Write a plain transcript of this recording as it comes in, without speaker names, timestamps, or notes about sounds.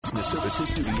the Services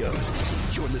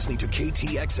Studios. You're listening to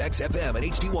KTXX FM and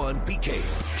HD1 BK,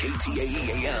 KTAE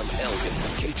AM Elgin,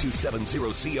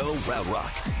 K270CO Round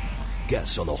Rock.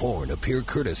 Guests on the horn appear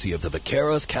courtesy of the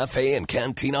Vaqueros Cafe and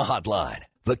Cantina Hotline.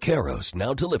 Vaqueros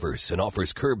now delivers and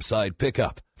offers curbside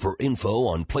pickup. For info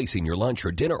on placing your lunch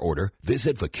or dinner order,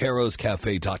 visit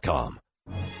vaqueroscafe.com.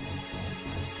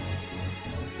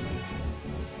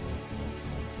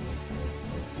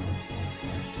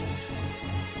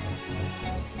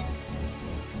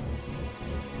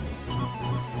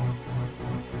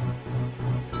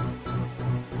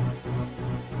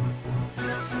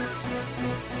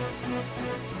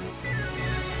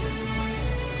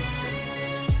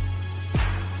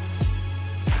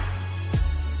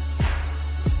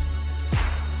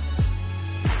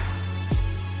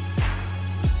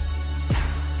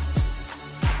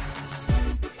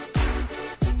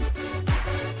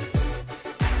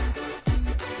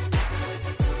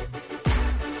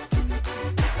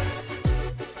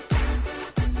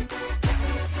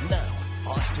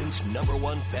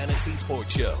 #1 fantasy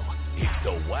sports show. It's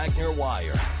the Wagner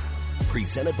Wire.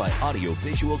 Presented by Audio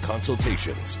Visual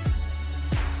Consultations.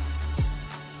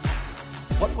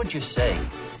 What would you say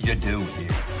you do here?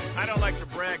 I don't like to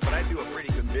brag, but I do a pretty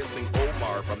convincing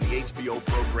Omar from the HBO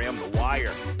program The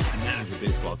Wire. I manage a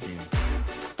baseball team.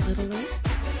 Little League?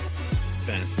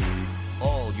 Fantasy league.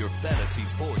 All your fantasy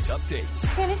sports updates.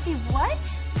 Fantasy what?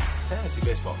 Fantasy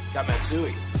baseball. Got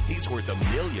Matsui. He's worth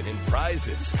 $1 million in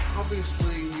prizes.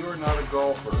 Obviously, you're not a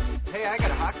golfer. Hey, I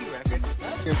got a hockey record.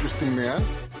 That's interesting, man.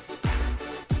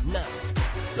 Now,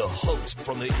 the host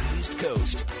from the East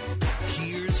Coast.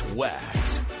 Here's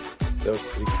Wags. That was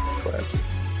pretty classy.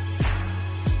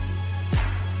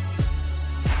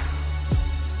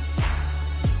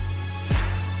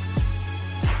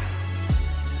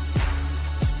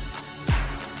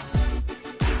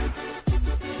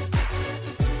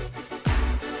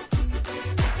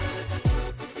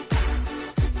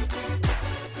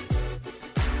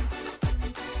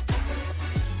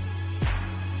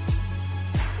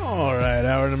 All right,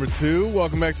 hour number 2.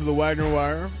 Welcome back to the Wagner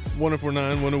Wire.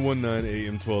 1049, 1019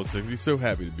 AM 1260. So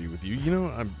happy to be with you. You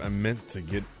know, I meant to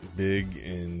get big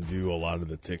and do a lot of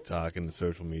the TikTok and the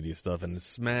social media stuff, and the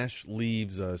Smash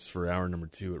leaves us for hour number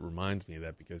 2. It reminds me of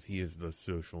that because he is the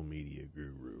social media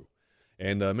guru.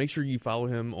 And make sure you follow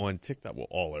him on TikTok, well,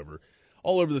 all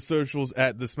over the socials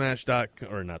at the Smash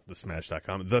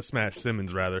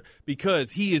Simmons, rather,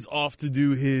 because he is off to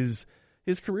do his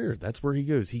career. That's where he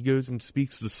goes. He goes and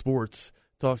speaks the sports,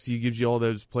 talks to you, gives you all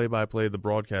those play-by-play, the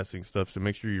broadcasting stuff. So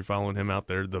make sure you're following him out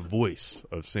there. The voice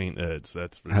of St. Ed's.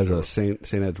 That's for has sure. A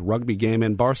St. Ed's rugby game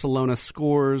in Barcelona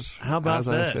scores. How about as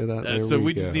that? I say that there so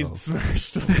we go. just need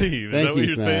Smash to leave. Thank Is that you, what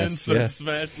you're Smash. saying? So Yeah.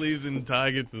 Smash leaves and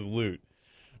Ty gets his loot.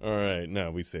 All right.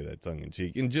 No, we say that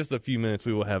tongue-in-cheek. In just a few minutes,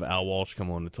 we will have Al Walsh come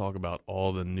on to talk about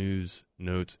all the news,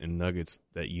 notes, and nuggets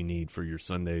that you need for your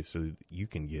Sunday so that you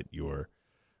can get your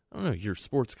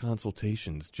sports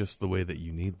consultations just the way that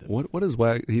you need them. What is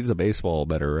Wag? He's a baseball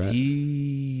bettor, right?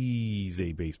 He's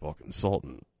a baseball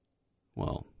consultant.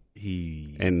 Well,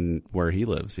 and where he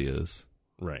lives, he is.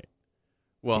 Right.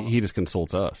 Well, he just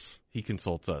consults us. He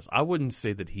consults us. I wouldn't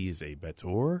say that he is a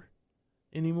bettor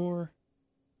anymore,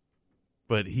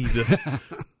 but he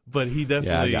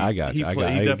definitely. Yeah, I got you. He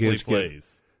definitely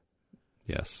plays.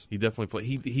 Yes, he definitely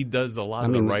plays. He does a lot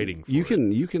of the writing. You can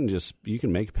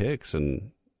make picks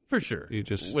and for sure. You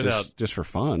just for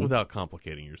fun without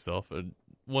complicating yourself.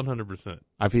 100%.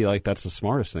 I feel like that's the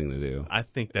smartest thing to do. I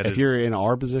think that if you're in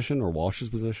our position or Walsh's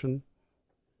position,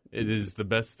 it is the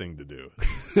best thing to do,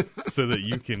 so that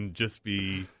you can just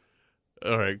be.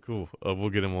 All right, cool. We'll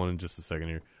get him on in just a second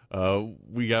here.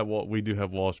 We do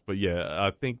have Walsh, but yeah,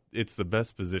 I think it's the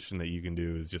best position that you can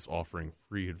do is just offering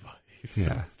free advice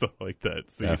and stuff like that.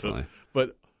 So definitely.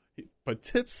 But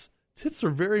tips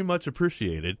are very much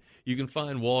appreciated. You can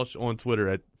find Walsh on Twitter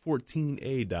at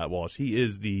 14a.walsh. He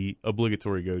is the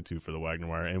obligatory go-to for the Wagner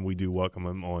Wire, and we do welcome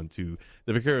him on to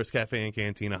the Vaqueros Cafe and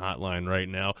Cantina hotline right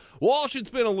now. Walsh,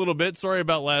 it's been a little bit. Sorry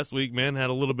about last week, man.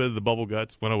 Had a little bit of the bubble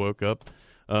guts when I woke up.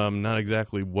 Not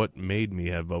exactly what made me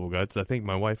have bubble guts. I think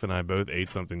my wife and I both ate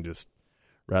something just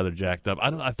rather jacked up.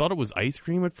 I thought it was ice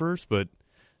cream at first, but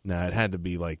nah, it had to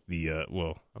be like the,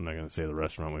 I'm not going to say the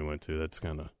restaurant we went to. That's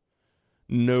kind of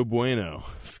no bueno,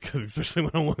 especially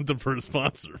when I want the first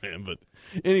sponsor, man. But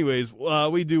anyways,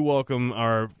 we do welcome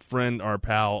our friend, our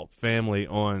pal, family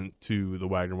on to the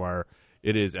Wagner Wire.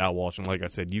 It is Al Walsh, and like I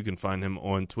said, you can find him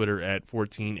on Twitter at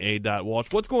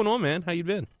 14a.walsh. What's going on, man? How you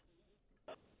been?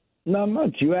 Not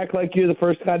much. You act like you're the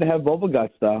first guy to have bubble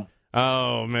guts, though.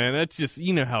 Oh man, that's just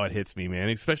how it hits me, man.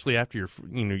 Especially after your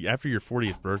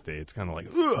 40th birthday, it's kind of like,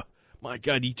 ugh. My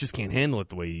God, you just can't handle it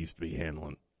the way you used to be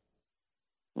handling.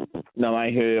 No,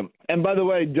 I hear you. And by the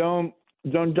way, don't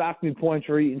dock me points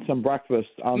for eating some breakfast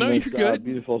on this you're good.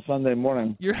 Beautiful Sunday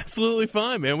morning. You're absolutely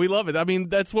fine, man. We love it. I mean,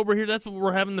 that's what we're here. That's what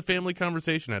we're having the family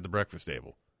conversation at the breakfast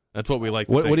table. That's what we like.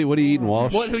 What are you eating,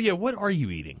 Walsh? What are you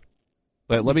eating?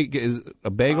 Let me get a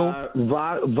bagel.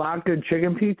 Vodka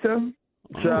chicken pizza.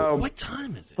 So what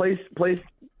time is it?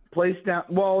 Place down.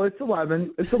 Well, it's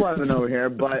 11. It's 11 over here,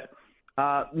 but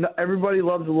everybody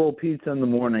loves a little pizza in the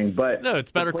morning. But no,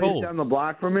 it's better cold. Down the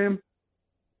block from me.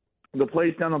 The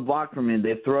place down the block from me,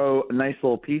 they throw a nice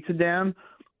little pizza down,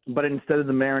 but instead of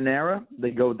the marinara,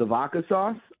 they go with the vodka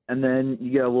sauce, and then you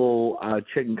get a little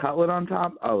chicken cutlet on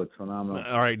top. Oh, it's phenomenal.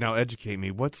 All right, now educate me.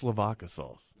 What's Lavaca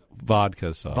sauce?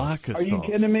 Vodka sauce. Vodka sauce. Are you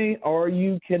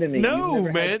kidding me? No,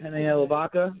 man. Penne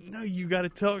Lavaca? No, you got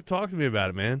to talk to me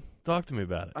about it, man. Talk to me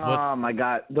about it. Oh, my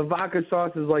God. The vodka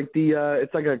sauce is like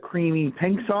it's like a creamy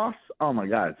pink sauce. Oh, my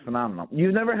God. It's phenomenal.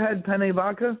 You've never had penne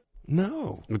vodka?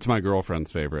 No, it's my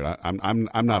girlfriend's favorite. I'm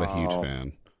not a huge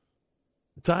fan.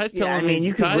 Ty's telling me.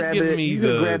 You can grab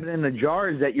it in the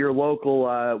jars at your local.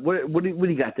 What do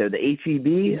you got there? The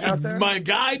HEB out there? My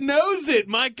guy knows it.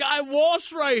 My guy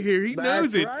Walsh right here. He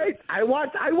knows it. Right. I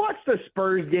watched the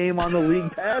Spurs game on the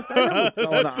League Pass. I know what's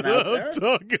going on out there. That's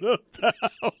what I'm talking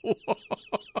about.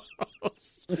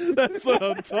 That's what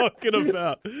I'm talking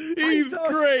about. He's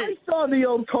great. I saw the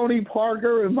old Tony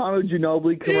Parker and Manu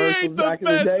Ginobili commercials back in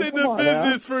the day. He ain't the best in the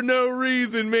business for no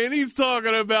reason, man. He's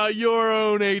talking about your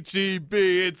own HEB.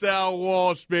 It's Al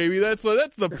Walsh, baby. That's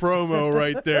the promo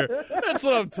right there. That's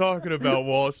what I'm talking about,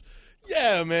 Walsh.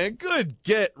 Yeah, man. Good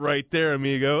get right there,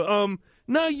 amigo.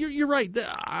 No, you're right.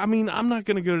 I mean, I'm not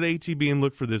going to go to the HEB and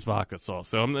look for this vodka sauce.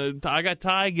 So I got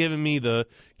Ty giving me the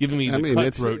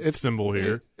cutthroat symbol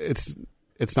here.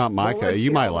 It's not my kind. You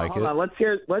might like it. Let's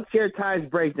hear Ty's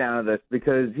breakdown of this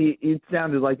because it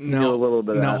sounded like you knew a little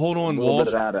bit. Now hold on,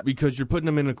 Walsh, because you're putting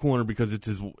him in a corner because it's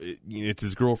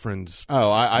his girlfriend's.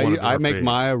 Oh, I make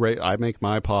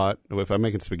my pot if I'm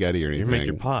making spaghetti or anything. You make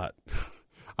your pot.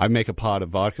 I make a pot of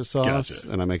vodka sauce,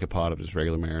 gotcha. And I make a pot of just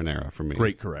regular marinara for me.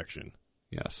 Great correction.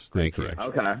 Yes, Great thank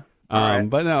correction. You. Okay. Right.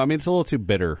 But no, I mean it's a little too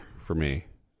bitter for me.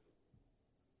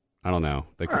 I don't know.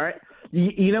 All right.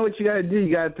 You know what you got to do?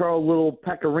 You got to throw a little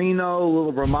pecorino, a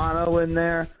little Romano in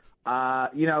there. Now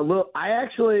you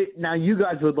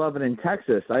guys would love it in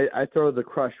Texas. I throw the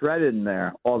crushed red in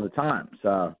there all the time.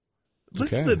 So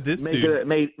listen to this make dude.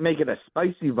 Make it a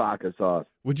spicy vodka sauce.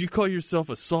 Would you call yourself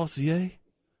a saucier?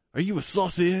 Are you a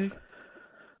saucier?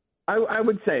 I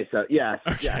would say so. Yes.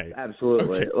 Okay. Yes,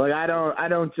 absolutely. Okay. Like I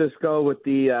don't just go with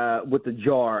the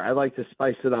jar. I like to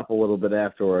spice it up a little bit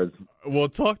afterwards. Well,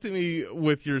 talk to me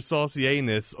with your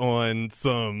saucierness on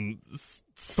some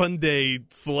Sunday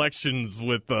selections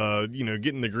with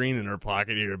getting the green in our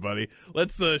pocket here, buddy.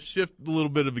 Let's shift a little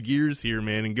bit of the gears here,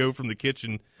 man, and go from the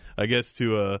kitchen, I guess,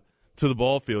 to the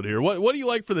ball field here. What do you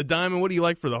like for the diamond? What do you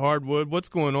like for the hardwood? What's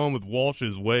going on with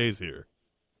Walsh's ways here?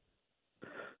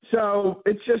 So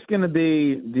it's just going to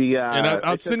be the. And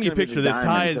I'll send you a picture of this.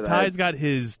 Ty's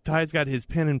got his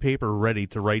pen and paper ready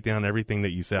to write down everything that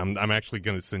you said. I'm actually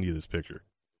going to send you this picture.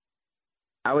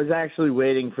 I was actually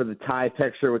waiting for the Ty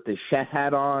picture with the chef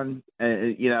hat on,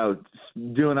 and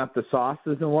doing up the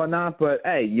sauces and whatnot. But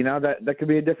hey, that could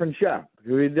be a different show. It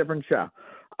could be a different show.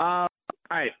 All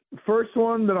right, first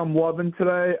one that I'm loving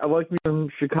today. I like me some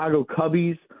Chicago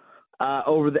Cubbies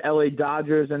over the LA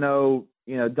Dodgers. I know.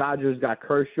 Dodgers got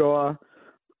Kershaw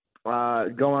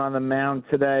going on the mound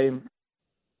today.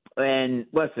 And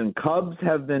listen, Cubs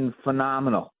have been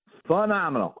phenomenal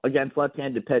against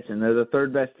left-handed pitching. They're the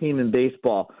third best team in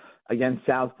baseball against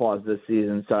southpaws this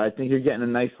season. So I think you're getting a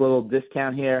nice little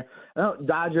discount here.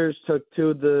 Dodgers took two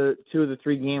of the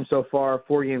 3 games so far,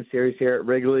 4-game series here at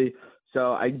Wrigley.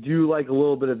 So I do like a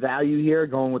little bit of value here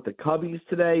going with the Cubbies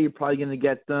today. You're probably going to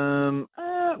get them,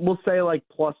 we'll say like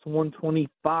plus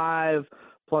 125,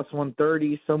 plus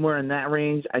 130, somewhere in that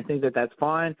range. I think that's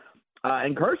fine.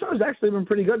 And Kershaw has actually been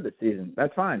pretty good this season.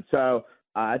 That's fine. So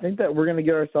I think that we're going to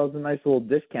get ourselves a nice little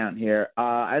discount here.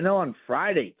 I know on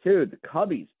Friday, too, the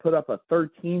Cubbies put up a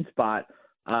 13 spot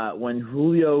when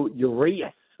Julio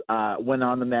Urias went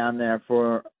on the mound there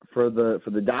for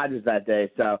the Dodgers that day.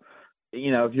 So,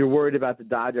 if you're worried about the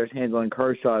Dodgers handling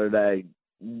Kershaw today,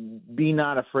 be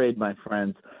not afraid, my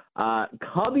friends.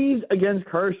 Cubbies against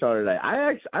Kershaw today.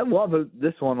 I love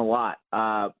this one a lot.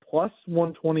 Plus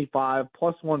 125,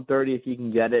 plus 130 if you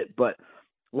can get it. But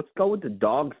let's go with the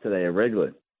dogs today at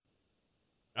Wrigley.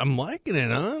 I'm liking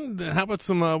it, huh? How about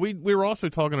some? We were also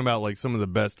talking about like some of the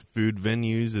best food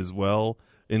venues as well.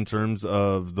 in terms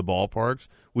of the ballparks.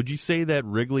 Would you say that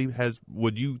Wrigley has?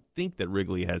 Would you think that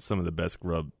Wrigley has some of the best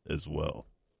grub as well?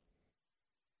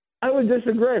 I would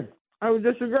disagree.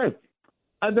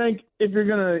 I think if you're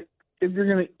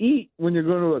gonna eat when you're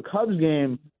going to a Cubs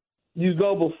game, you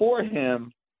go before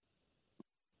him.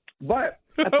 But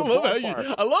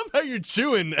I love how you're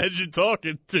chewing as you're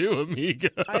talking too, amigo.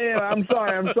 I'm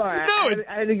sorry. No, I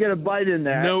had to get a bite in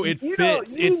there. No, it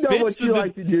fits. You know what you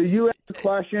like to do. You ask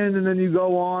questions and then you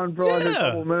go on for like a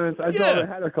couple minutes. I thought I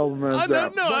had a couple minutes there.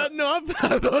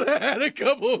 I thought I had a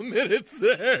couple of minutes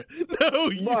there. No,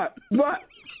 but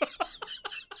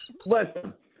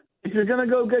listen, if you're gonna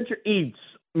go get your eats,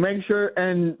 make sure.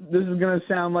 And this is gonna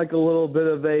sound like a little bit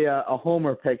of a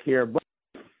homer pick here, but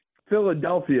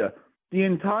Philadelphia, the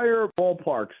entire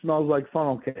ballpark smells like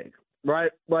funnel cake,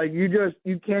 right? Like you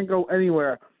can't go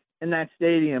anywhere in that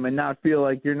stadium and not feel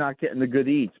like you're not getting the good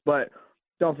eats. But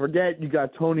don't forget, you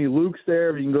got Tony Luke's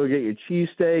there. You can go get your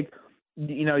cheesesteak.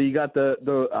 You know, you got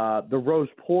the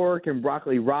roast pork and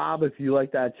broccoli rabe if you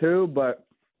like that too. But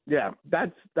yeah,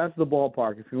 that's the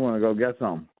ballpark if you want to go get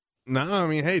some. No, I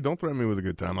mean, hey, don't threaten me with a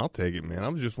good time. I'll take it, man. I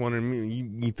was just wondering,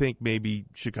 you think maybe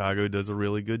Chicago does a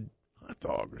really good hot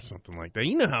dog or something like that?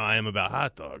 You know how I am about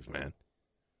hot dogs, man.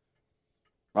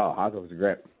 Oh, hot dogs are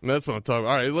great. That's what I'm talking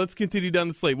about. All right, let's continue down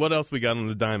the slate. What else we got on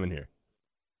the diamond here?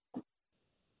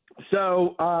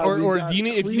 So, if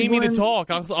you need me to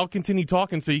talk, I'll continue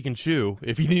talking so you can chew.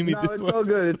 If you need me to. No, it's all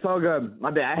good. It's all good.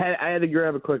 My bad. I had to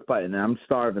grab a quick bite, and I'm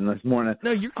starving this morning.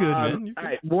 No, you're good, man. You're good. All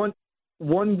right,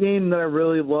 one game that I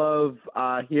really love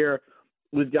here.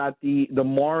 We've got the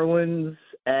Marlins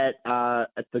at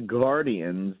the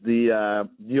Guardians,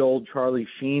 the old Charlie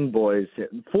Sheen boys,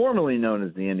 formerly known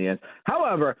as the Indians.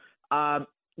 However,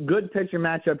 good pitcher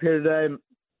matchup here today,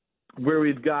 where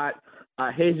we've got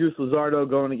Jesus Luzardo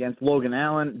going against Logan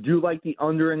Allen. Do like the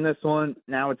under in this one.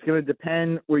 Now it's going to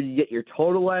depend where you get your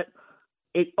total at.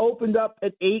 It opened up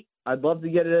at 8. I'd love to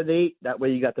get it at 8. That way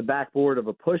you got the backboard of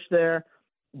a push there.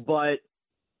 But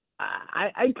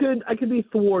I could be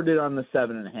thwarted on the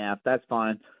 7.5. That's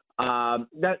fine.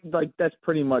 That's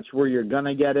pretty much where you're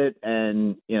gonna get it,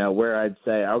 and where I'd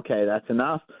say okay, that's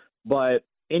enough. But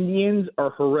Indians are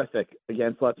horrific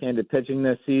against left-handed pitching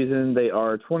this season. They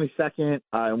are 22nd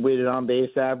in weighted on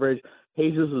base average.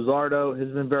 Jesus Luzardo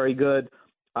has been very good.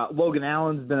 Logan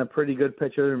Allen's been a pretty good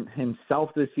pitcher himself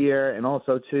this year, and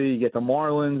also too, you get the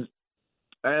Marlins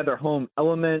out of their home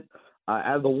element,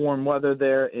 out of the warm weather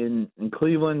there in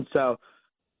Cleveland. So,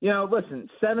 listen,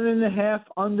 7.5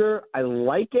 under, I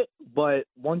like it, but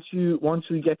once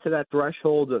we get to that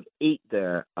threshold of 8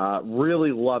 there,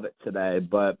 really love it today.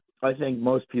 But I think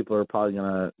most people are probably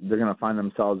gonna find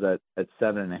themselves at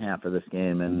 7.5 for this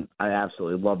game, and I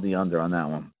absolutely love the under on that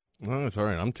one. Well, it's all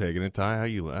right. I'm taking it. Ty, how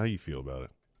you feel about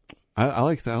it? I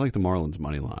like the Marlins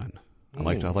money line. I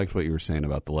liked what you were saying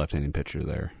about the left-handed pitcher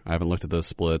there. I haven't looked at those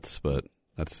splits, but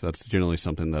that's generally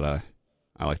something that I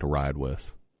like to ride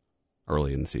with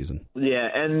early in the season. Yeah,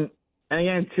 and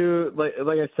again too, like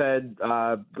I said,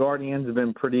 Guardians have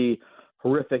been pretty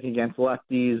horrific against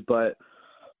lefties, but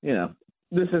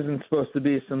this isn't supposed to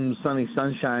be some sunny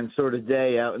sunshine sort of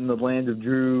day out in the land of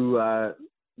Drew.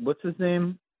 What's his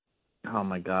name? Oh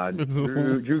my God,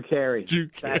 Drew Carey.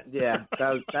 That's what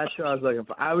I was looking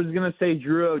for. I was gonna say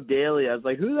Drew O'Daly. I was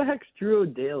like, who the heck's Drew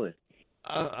O'Daly?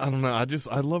 I don't know.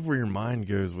 I love where your mind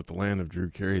goes with the land of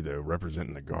Drew Carey, though,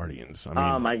 representing the Guardians. I mean,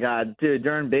 oh my God, dude!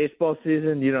 During baseball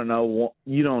season, you don't want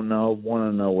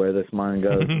to know where this mind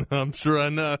goes. I'm sure I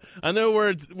know. I know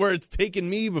where it's taken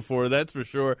me before. That's for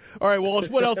sure. All right, Walsh.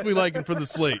 What else are we liking for the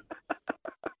slate?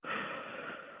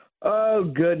 Oh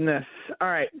goodness! All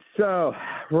right, so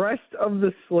rest of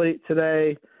the slate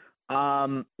today.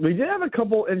 We did have a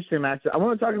couple interesting matchups. I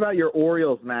want to talk about your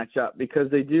Orioles matchup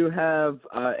because they do have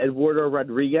Eduardo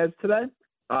Rodriguez today.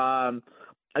 I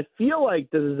feel like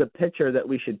this is a pitcher that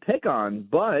we should pick on,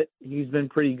 but he's been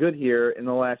pretty good here in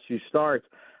the last few starts.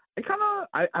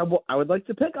 I would like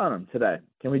to pick on him today.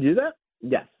 Can we do that?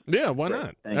 Yes. Yeah, why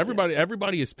not?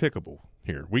 Everybody is pickable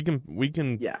here. We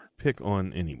can pick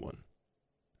on anyone.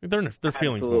 Their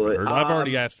feelings won't be hurt. I've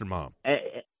already asked her mom.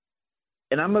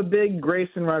 And I'm a big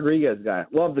Grayson Rodriguez guy.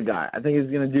 Love the guy. I think he's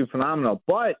going to do phenomenal.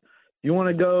 But you want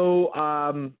to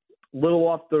go little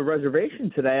off the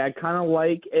reservation today. I kind of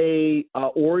like a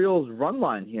Orioles run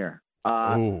line here.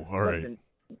 All right.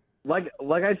 Like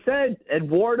I said,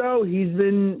 Eduardo, he's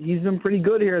been pretty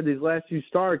good here these last few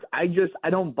starts. I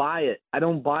don't buy it. I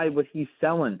don't buy what he's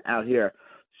selling out here.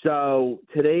 So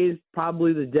today's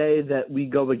probably the day that we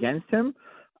go against him.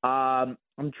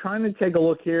 I'm trying to take a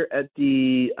look here at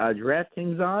the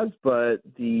DraftKings odds, but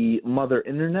the mother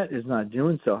internet is not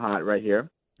doing so hot right here.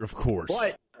 Of course.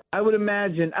 But I would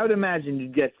imagine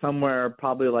you'd get somewhere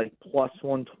probably like plus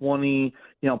 120,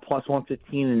 plus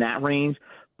 115 in that range.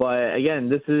 But again,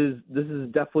 this is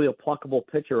definitely a pluckable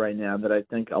pitcher right now that I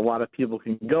think a lot of people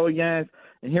can go against.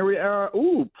 And here we are,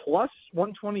 plus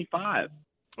 125.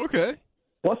 Okay.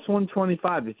 Plus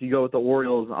 125 if you go with the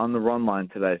Orioles on the run line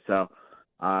today. So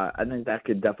I think that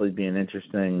could definitely be an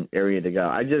interesting area to go.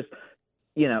 I just,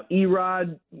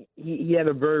 Erod, he had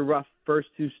a very rough first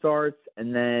two starts,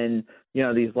 and then,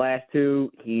 these last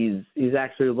two, he's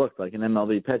actually looked like an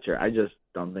MLB pitcher. I just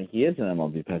don't think he is an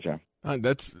MLB pitcher.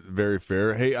 That's very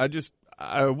fair. Hey,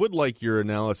 I would like your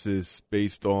analysis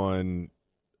based on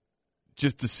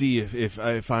just to see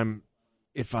if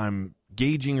I'm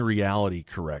gauging reality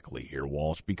correctly here,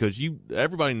 Walsh, because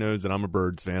everybody knows that I'm a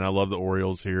Birds fan. I love the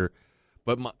Orioles here,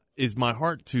 but is my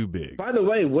heart too big? By the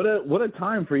way, what a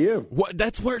time for you.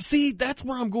 That's where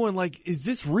I'm going. Like, is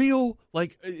this real?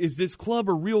 Like, is this club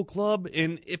a real club?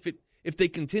 And if they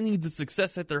continue the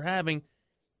success that they're having,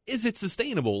 is it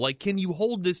sustainable? Like, can you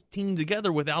hold this team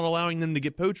together without allowing them to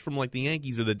get poached from like the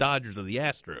Yankees or the Dodgers or the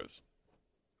Astros?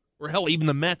 Or hell, even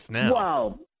the Mets now.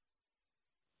 Well,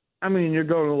 I mean, you're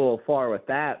going a little far with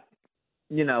that.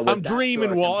 I'm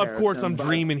dreaming, Walt. Of course I'm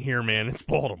dreaming here, man. It's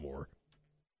Baltimore.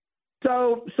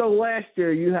 So last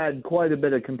year you had quite a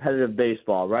bit of competitive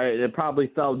baseball, right? It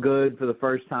probably felt good for the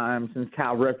first time since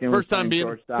Cal Ripken was playing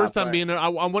shortstop. First time being. I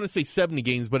want to say 70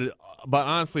 games, but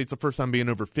honestly, it's the first time being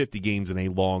over 50 games in a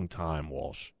long time,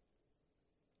 Walsh.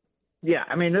 Yeah,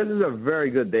 I mean, this is a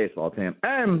very good baseball team,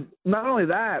 and not only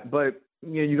that, but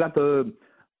you got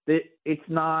it's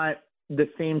not the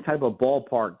same type of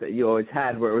ballpark that you always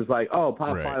had, where it was like, pop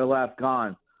fly to left,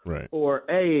 gone. Right. Or,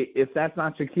 hey, if that's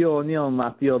not Shaquille O'Neal in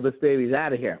left field, this baby's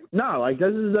out of here. No, like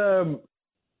this is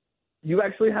you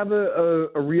actually have a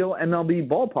real MLB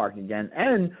ballpark again.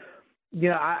 And,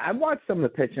 I watched some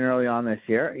of the pitching early on this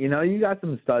year. You got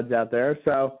some studs out there.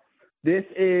 So this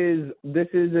is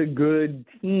a good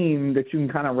team that you can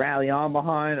kind of rally on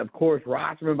behind. Of course,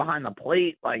 Rossman behind the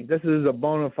plate. Like, this is a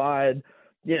bona fide,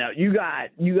 you got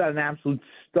an absolute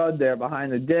stud there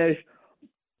behind the dish.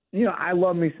 I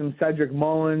love me some Cedric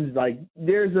Mullins. Like,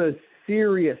 there's a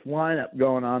serious lineup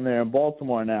going on there in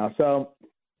Baltimore now. So,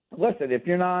 listen, if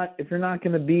you're not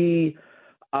going to be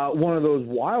one of those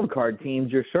wild card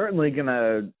teams, you're certainly going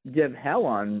to give hell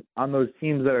on those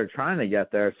teams that are trying to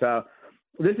get there. So,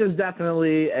 this is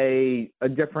definitely a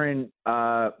different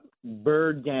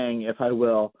bird gang, if I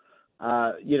will.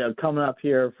 Coming up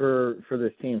here for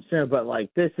this team soon, but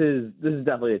like this is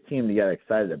definitely a team to get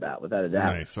excited about, without a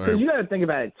doubt. Nice. Because you got to think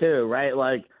about it too, right?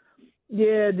 Like,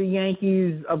 yeah, the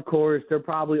Yankees, of course, they're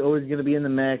probably always going to be in the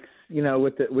mix,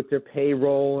 with their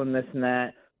payroll and this and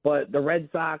that. But the Red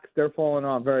Sox, they're falling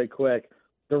off very quick.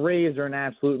 The Rays are an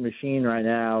absolute machine right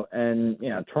now, and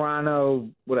Toronto,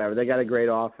 whatever, they got a great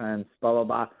offense, blah blah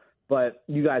blah. But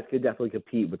you guys could definitely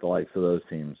compete with the likes of those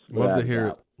teams. Love to hear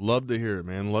it. Love to hear it,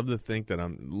 man. Love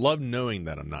knowing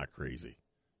that I'm not crazy.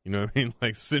 You know what I mean?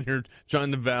 Like, sitting here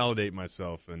trying to validate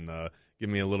myself and give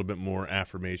me a little bit more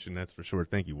affirmation, that's for sure.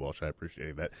 Thank you, Walsh. I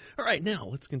appreciate that. All right, now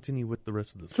let's continue with the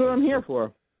rest of the story. That's what I'm here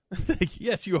for.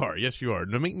 Yes, you are. Yes, you are.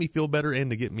 To make me feel better and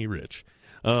to get me rich.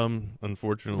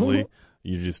 Unfortunately,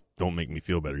 you just don't make me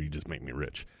feel better. You just make me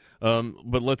rich.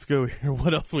 But let's go here.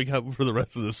 What else we got for the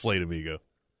rest of the slate, amigo?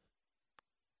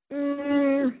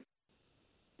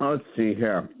 Let's see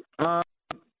here. So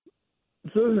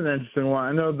this is an interesting one.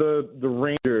 I know the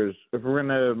Rangers. If we're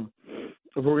gonna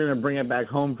bring it back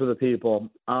home for the people,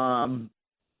 my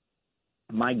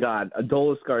God,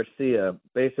 Adolis Garcia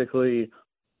basically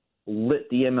lit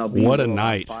the MLB. What a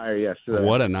night! On fire yesterday.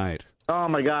 What a night! Oh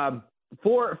my God,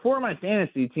 for my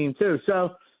fantasy team too.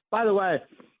 So, by the way,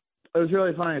 it was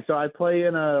really funny. So I play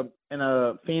in a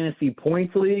fantasy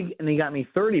points league, and he got me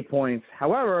 30 points.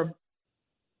 However,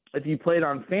 if you played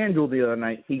on FanDuel the other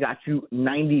night, he got you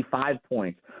 95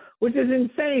 points, which is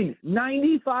insane.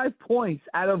 95 points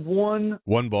out of one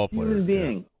ball player human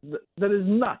being. Yeah. That is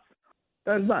nuts.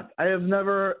 That is nuts. I have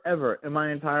never, ever in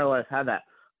my entire life had that.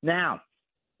 Now,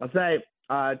 I'll say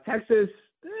Texas,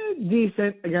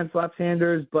 decent against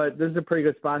left-handers, but this is a pretty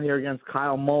good spot here against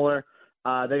Kyle Muller.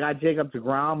 They got Jacob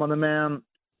deGrom on the mound.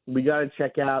 We got to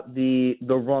check out the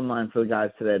run line for the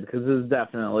guys today, because this is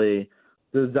definitely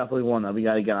one that we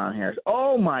got to get on here.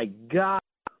 Oh, my God.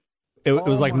 It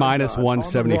was like minus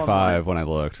 175 when I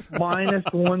looked. Minus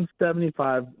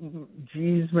 175.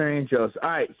 Jeez, Mary and Joseph. All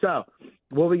right, so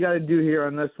what we got to do here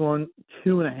on this one,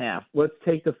 2.5. Let's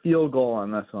take the field goal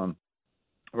on this one.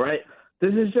 Right?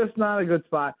 This is just not a good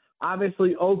spot.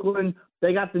 Obviously, Oakland,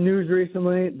 they got the news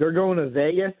recently. They're going to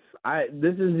Vegas.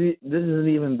 This is an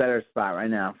even better spot right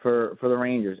now for the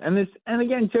Rangers. And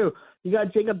again too, you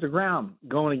got Jacob deGrom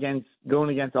going against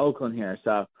Oakland here.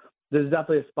 So this is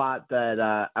definitely a spot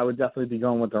that I would definitely be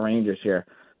going with the Rangers here.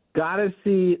 Got to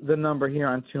see the number here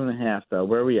on 2.5 though.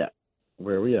 Where are we at?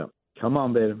 Come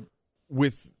on, baby.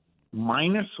 With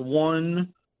 -1.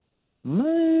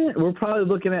 We're probably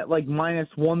looking at like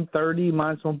 -130,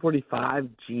 -145.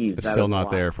 Jeez, it's still not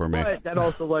there for me. But that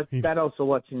also lets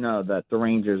you know that the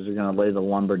Rangers are going to lay the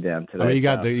lumber down today. I mean, you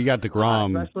got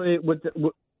DeGrom, especially with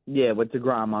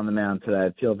DeGrom on the mound today.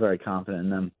 I feel very confident in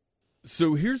them.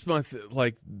 So here's my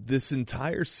this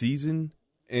entire season,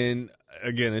 and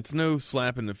again, it's no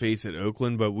slap in the face at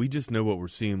Oakland, but we just know what we're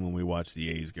seeing when we watch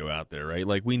the A's go out there, right?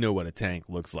 Like we know what a tank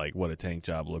looks like, what a tank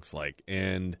job looks like,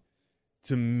 and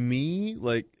to me,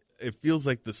 like, it feels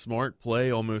like the smart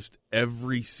play almost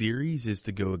every series is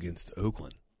to go against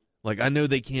Oakland. Like, I know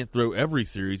they can't throw every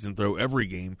series and throw every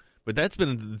game, but that's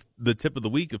been the tip of the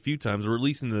week a few times, or at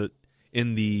least in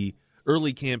the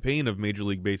early campaign of Major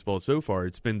League Baseball so far,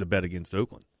 it's been to bet against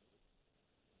Oakland.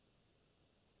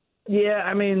 Yeah,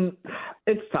 I mean,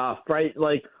 it's tough, right?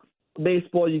 Like,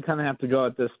 baseball, you kind of have to go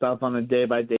at this stuff on a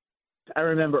day-by-day. I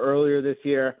remember earlier this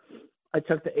year, I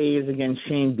took the A's against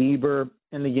Shane Bieber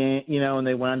in the game, and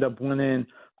they wound up winning.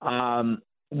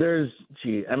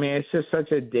 It's just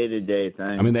such a day-to-day thing.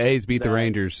 I mean, the A's beat the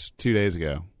Rangers 2 days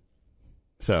ago.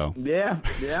 So yeah,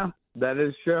 that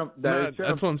is true. That's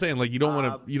what I'm saying. Like you don't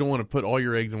want to put all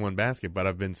your eggs in one basket. But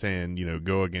I've been saying,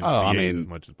 go against the A's as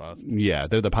much as possible. Yeah,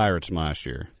 they're the Pirates from last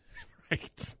year.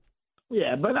 Right.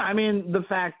 Yeah, but I mean, the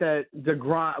fact that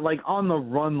DeGrom, like on the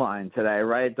run line today,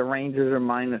 right? The Rangers are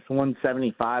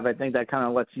 -175. I think that kind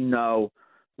of lets you know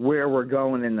where we're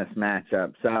going in this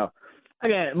matchup. So,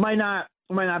 again, it might not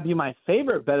be my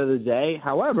favorite bet of the day.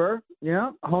 However,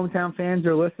 hometown fans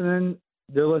are listening.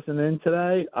 They're listening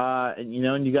today, and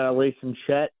you got to lay some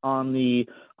Chet on the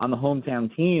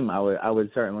hometown team. I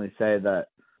would certainly say that,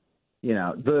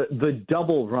 the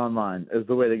double run line is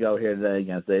the way to go here today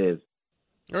against the A's.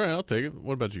 All right, I'll take it.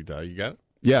 What about you, Ty? You got it?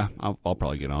 Yeah, I'll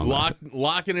probably get on.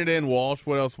 Locking it in, Walsh.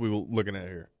 What else are we looking at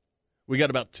here? We got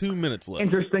about 2 minutes left.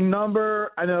 Interesting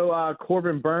number. I know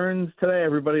Corbin Burns today.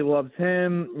 Everybody loves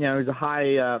him. He's a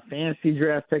high fantasy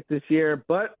draft pick this year.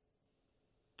 But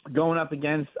going up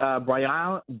against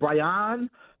Brian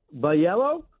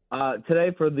Biello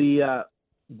today for the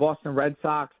Boston Red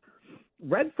Sox.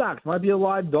 Red Sox might be a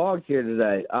live dog here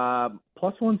today.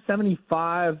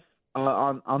 +175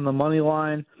 on the money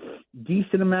line.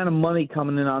 Decent amount of money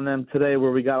coming in on them today,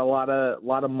 where we got a lot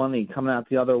of money coming out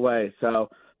the other way. So,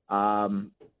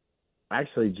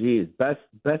 actually, geez,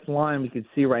 best line we could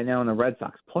see right now in the Red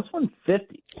Sox,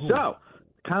 +150. Ooh. So,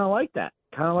 kind of like that.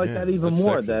 That even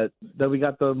more. Sexy. That we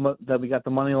got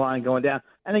the money line going down.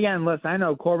 And again, listen, I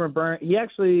know Corbin Burns. He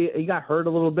got hurt a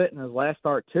little bit in his last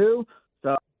start too.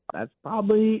 So that's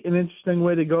probably an interesting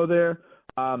way to go there.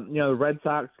 The Red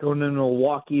Sox going into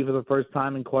Milwaukee for the first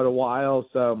time in quite a while,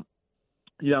 so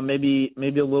maybe a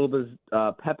little bit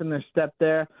of pep in their step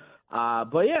there.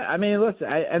 But yeah, I mean, listen,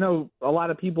 I know a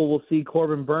lot of people will see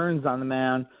Corbin Burns on the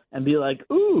mound and be like,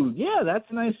 "Ooh, yeah, that's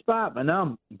a nice spot." But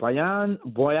no, Brian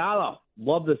Biello,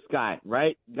 love this guy,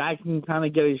 right? Guy can kind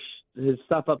of get his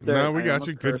stuff up there. No, we got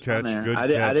you. Good catch,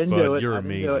 I didn't do it. You're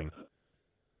amazing.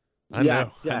 I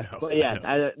know. But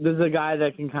yeah, this is a guy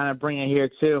that can kind of bring it here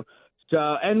too.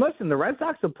 So, and listen, the Red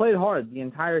Sox have played hard the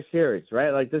entire series,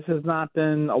 right? Like, this has not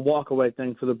been a walkaway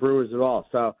thing for the Brewers at all.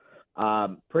 So,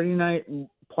 pretty nice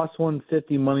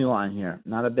 +150 money line here.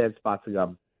 Not a bad spot to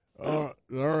go. All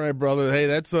right, brother. Hey,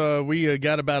 that's we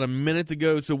got about a minute to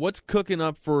go. So, what's cooking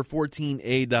up for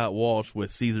 14A. Walsh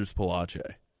with Caesar's Palace?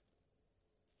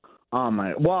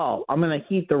 Well, I'm going to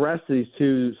heat the rest of these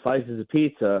 2 slices of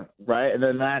pizza, right? And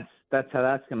then that's how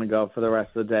that's going to go for the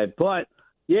rest of the day. But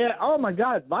yeah, oh my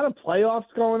God, a lot of playoffs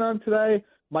going on today.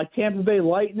 My Tampa Bay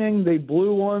Lightning, they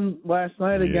blew one last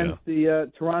night against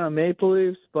the Toronto Maple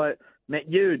Leafs. But, man,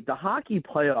 dude, the hockey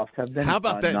playoffs have been How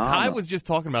about phenomenal. That? Ty was just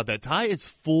talking about that. Ty is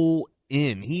full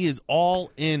in. He is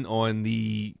all in on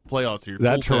the playoffs here.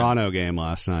 That Toronto game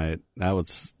last night, that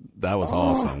was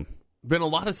awesome. Been a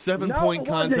lot of 7-point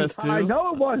contests, too. I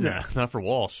know it wasn't. Nah, not for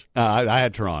Walsh. I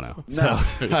had Toronto, so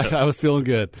I was feeling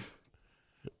good.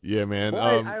 Yeah, man.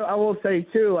 Well, I will say,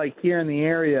 too, like here in the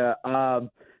area,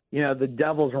 the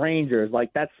Devils Rangers,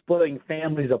 like that's splitting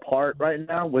families apart right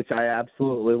now, which I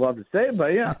absolutely love to say.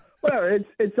 But, yeah, whatever.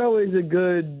 It's always a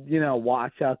good,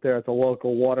 watch out there at the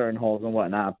local watering holes and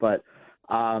whatnot. But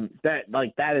that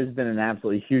has been an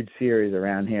absolutely huge series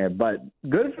around here. But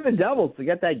good for the Devils to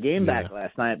get that game back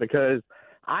last night, because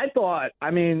I thought,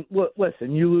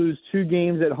 listen, you lose 2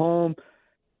 games at home.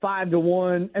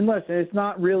 5-1. And listen, it's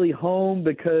not really home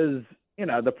because,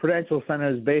 the Prudential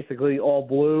Center is basically all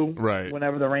blue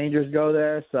whenever the Rangers go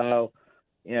there. So,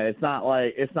 it's not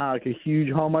like a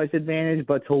huge home ice advantage,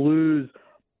 but to lose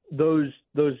those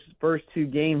first two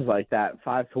games like that,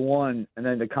 5-1, and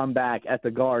then to come back at the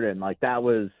Garden, like that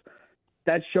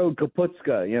showed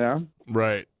Kaputska,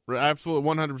 Right. Absolutely,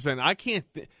 100%. I can't,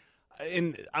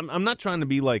 and I'm not trying to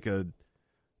be like a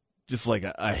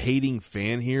hating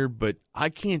fan here, but I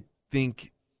can't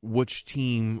think which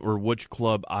team or which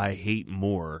club I hate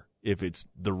more, if it's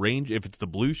the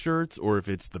Blue Shirts or if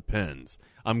it's the Pens.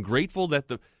 I'm grateful that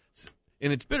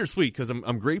and it's bittersweet because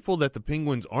I'm grateful that the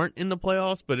Penguins aren't in the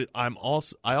playoffs, but I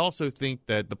also think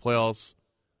that the playoffs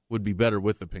would be better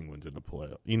with the Penguins in the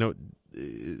playoffs.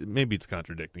 Maybe it's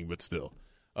contradicting, but still.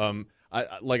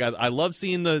 I love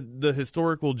seeing the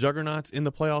historical juggernauts in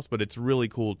the playoffs, but it's really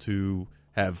cool to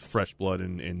have fresh blood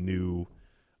and new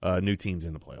teams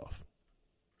in the playoff.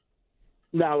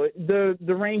 No, the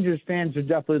Rangers fans are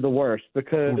definitely the worst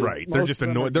because they're just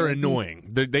annoying. They're annoying.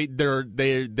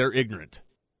 They're ignorant.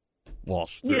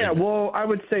 Walsh. Yeah, well, I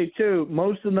would say too,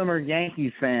 most of them are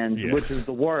Yankees fans, which is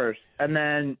the worst, and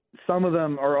then some of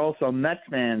them are also Mets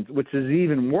fans, which is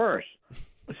even worse.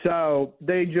 So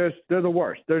they're the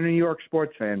worst. They're New York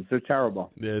sports fans. They're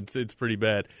terrible. Yeah, it's pretty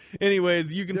bad.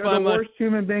 Anyways, you can they're find the worst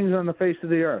human beings on the face of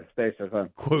the earth, basically.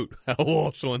 Quote Al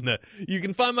Walsh on that. You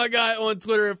can find my guy on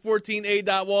Twitter at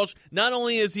 14a.walsh. Not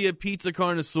only is he a pizza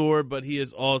connoisseur, but he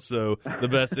is also the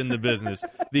best in the business.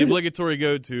 The obligatory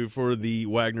go-to for the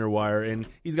Wagner Wire, and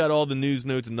he's got all the news,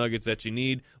 notes, and nuggets that you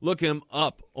need. Look him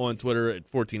up on Twitter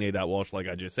at 14a.walsh, like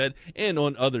I just said, and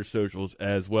on other socials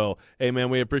as well. Hey, man,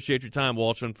 we appreciate your time,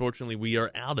 Walsh. Unfortunately, we are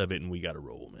out of it, and we got to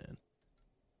roll, man.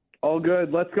 All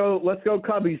good. Let's go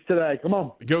Cubbies today. Come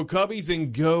on. Go Cubbies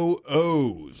and go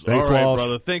O's. Thanks, all right, Walsh.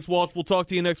 brother. Thanks, Walsh. We'll talk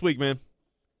to you next week, man.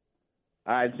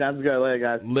 All right, sounds good. Later,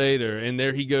 guys. Later. And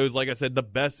there he goes. Like I said, the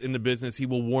best in the business. He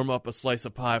will warm up a slice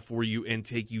of pie for you and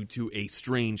take you to a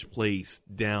strange place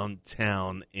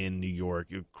downtown in New York.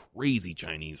 A crazy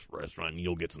Chinese restaurant.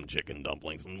 You'll get some chicken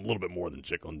dumplings. A little bit more than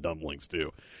chicken dumplings,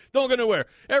 too. Don't go nowhere.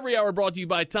 Every hour brought to you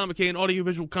by Tom McKay and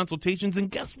Audiovisual Consultations.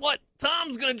 And guess what?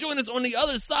 Tom's going to join us on the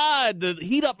other side to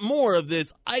heat up more of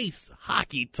this ice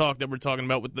hockey talk that we're talking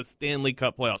about with the Stanley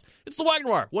Cup playoffs. It's the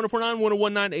Wagner Wire, 104.9,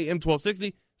 101.9 AM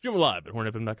 1260. Stream live at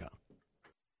hornfm.com.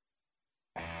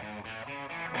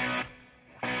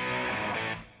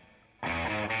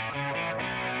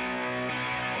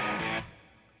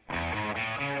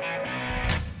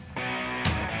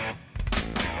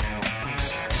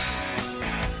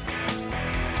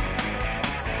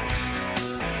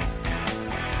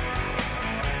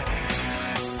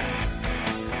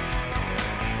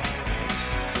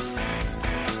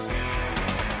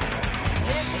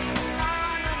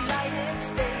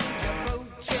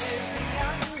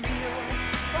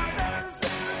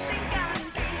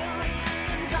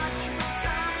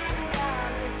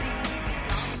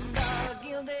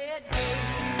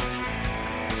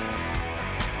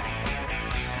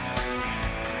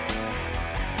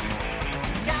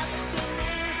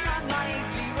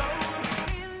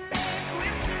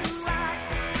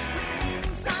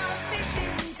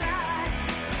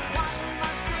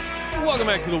 Welcome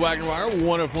back to the Wagner Wire,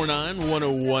 104.9,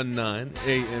 101.9,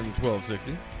 AM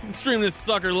 1260. Stream this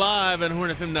sucker live at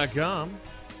hornfm.com.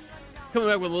 Coming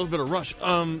back with a little bit of rush.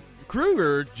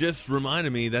 Kruger just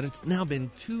reminded me that it's now been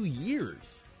 2 years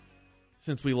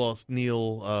since we lost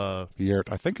Neil.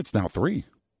 I think it's now 3.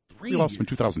 We lost him in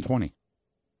 2020.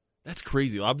 That's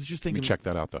crazy. I was just thinking. Let me check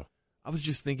that out, though. I was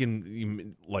just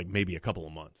thinking, like, maybe a couple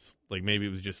of months. Like, maybe it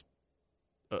was just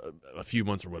a few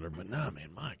months or whatever. But, nah,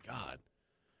 man, my God.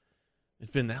 It's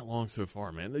been that long so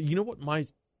far, man. You know what? My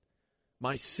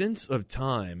sense of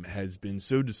time has been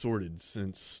so distorted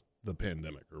since the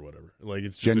pandemic or whatever. Like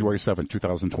it's January 7th,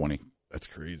 2020. That's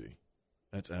crazy.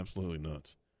 That's absolutely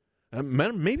nuts.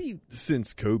 Maybe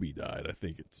since Kobe died, I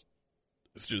think it's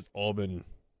just all been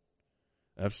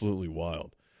absolutely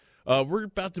wild. We're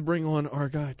about to bring on our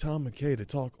guy Tom McKay to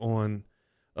talk on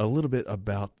a little bit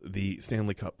about the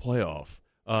Stanley Cup playoff.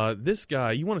 This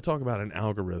guy, you want to talk about an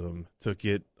algorithm to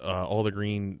get all the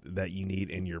green that you need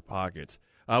in your pockets.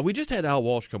 We just had Al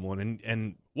Walsh come on,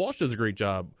 and Walsh does a great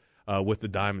job with the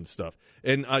diamond stuff.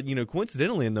 And,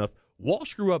 coincidentally enough,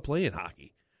 Walsh grew up playing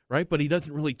hockey, right? But he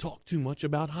doesn't really talk too much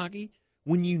about hockey.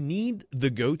 When you need the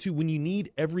go-to, when you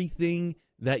need everything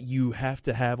that you have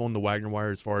to have on the Wagner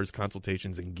Wire as far as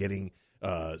consultations and getting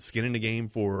skin in the game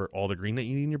for all the green that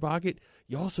you need in your pocket,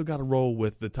 you also got to roll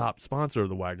with the top sponsor of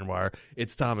the Wagner Wire.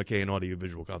 It's Tom McKay and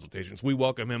Audiovisual Consultations. We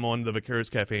welcome him on the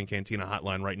Vaqueros Cafe and Cantina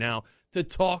hotline right now to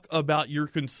talk about your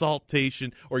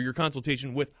consultation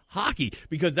with hockey,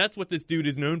 because that's what this dude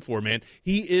is known for, man.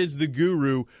 He is the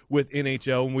guru with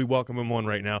NHL, and we welcome him on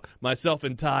right now. Myself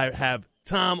and Ty have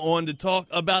Tom on to talk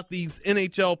about these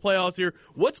NHL playoffs here.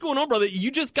 What's going on, brother?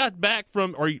 You just got back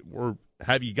from, or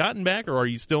have you gotten back, or are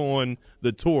you still on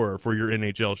the tour for your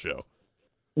NHL show?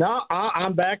 No,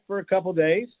 I'm back for a couple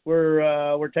days.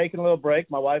 We're taking a little break.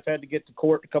 My wife had to get to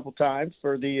court a couple times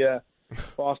for the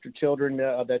foster children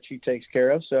that she takes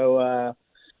care of. So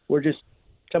we're just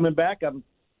coming back. I'm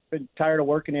been tired of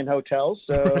working in hotels,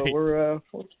 so right.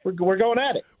 we're going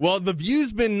at it. Well, the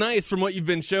view's been nice from what you've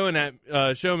been showing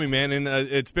me, man, and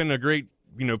it's been a great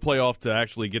playoff to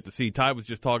actually get to see. Ty was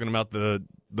just talking about the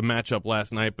matchup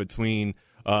last night between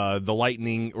the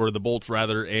Lightning, or the Bolts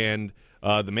rather, and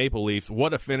the Maple Leafs.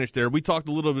 What a finish there. We talked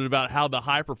a little bit about how the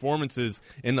high performances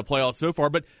in the playoffs so far,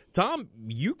 but Tom,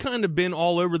 you kind of been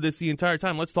all over this the entire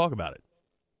time. Let's talk about it.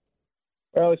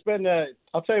 Well, it's been,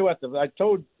 I'll tell you what,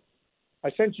 I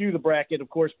sent you the bracket, of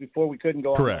course, before we couldn't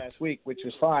go on last week, which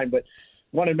was fine, but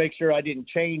wanted to make sure I didn't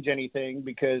change anything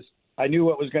because I knew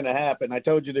what was going to happen. I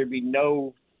told you there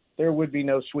would be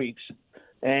no sweeps,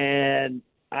 and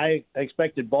I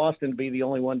expected Boston to be the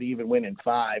only one to even win in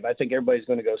 5. I think everybody's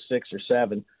going to go 6 or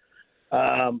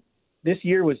 7. This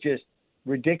year was just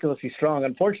ridiculously strong.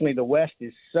 Unfortunately, the West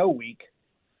is so weak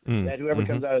that whoever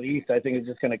comes out of the East, I think, is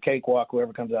just going to cakewalk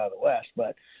whoever comes out of the West.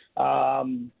 But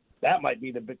that might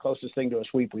be the closest thing to a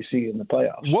sweep we see in the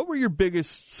playoffs. What were your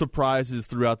biggest surprises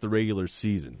throughout the regular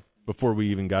season before we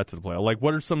even got to the playoffs? Like,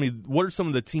 what are some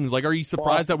of the teams? Like, are you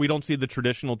surprised that we don't see the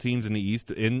traditional teams in the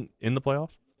East in the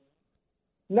playoffs?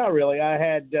 Not really.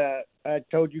 I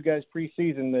told you guys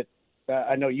preseason that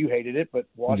I know you hated it, but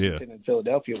Washington and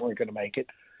Philadelphia weren't going to make it.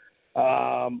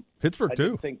 Pittsburgh too. I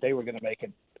didn't think they were going to make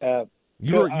it.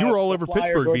 You were all over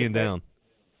Pittsburgh being down.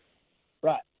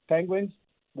 Right. Penguins,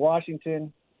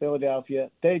 Washington, Philadelphia.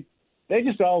 They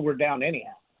just all were down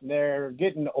anyhow. They're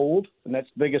getting old, and that's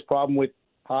the biggest problem with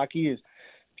hockey is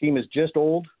the team is just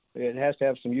old. It has to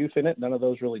have some youth in it. None of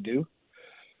those really do.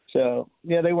 So,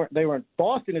 yeah, they weren't.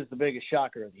 Boston is the biggest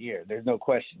shocker of the year. There's no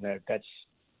question that.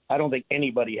 I don't think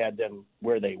anybody had them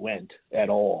where they went at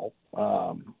all.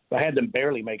 I had them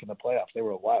barely making the playoffs. They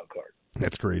were a wild card.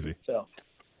 That's crazy. So,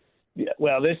 yeah,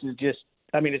 well, this is just,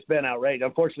 it's been outrageous.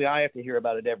 Unfortunately, I have to hear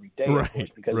about it every day. Right, of course,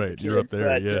 because right. You're up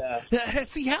there, but,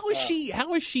 See, how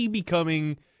is she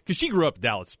becoming, because she grew up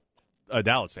a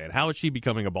Dallas fan. How is she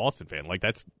becoming a Boston fan? Like,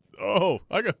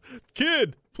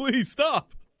 kid, please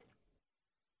stop.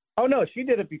 Oh, no, she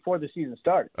did it before the season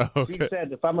started. Okay. She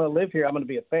said, if I'm going to live here, I'm going to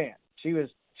be a fan.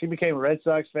 She became a Red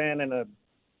Sox fan and a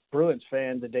Bruins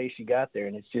fan the day she got there,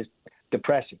 and it's just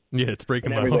depressing. Yeah, it's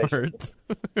breaking my heart.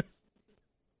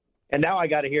 And now I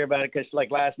got to hear about it because, like,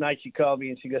 last night she called me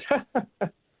and she goes,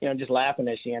 just laughing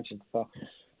as she answered the phone.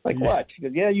 Like, what? She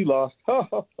goes, yeah, you lost.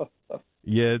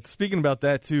 Yeah, speaking about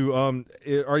that, too,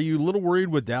 are you a little worried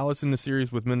with Dallas in the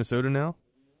series with Minnesota now?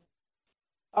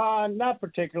 Not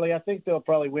particularly. I think they'll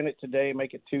probably win it today,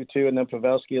 make it 2-2, and then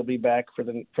Pavelski will be back for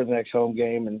the next home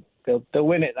game, and they'll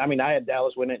win it. I had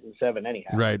Dallas win it in 7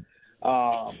 anyhow. Right.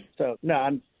 So no,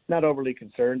 I'm not overly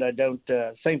concerned. I don't.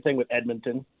 Same thing with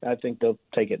Edmonton. I think they'll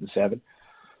take it in 7.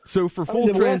 So for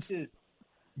full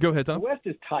go ahead, Tom. The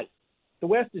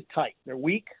West is tight. They're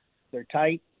weak. They're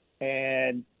tight,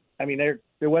 and there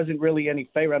wasn't really any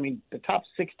favor. The top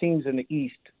 6 teams in the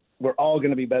East were all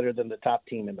going to be better than the top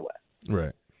team in the West.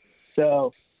 Right.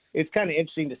 So it's kind of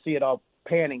interesting to see it all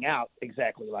panning out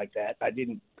exactly like that.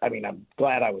 I'm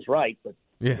glad I was right, but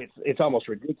it's almost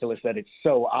ridiculous that it's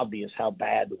so obvious how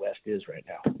bad the West is right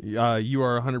now. You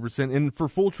are 100%. And for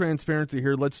full transparency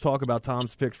here, let's talk about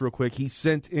Tom's picks real quick. He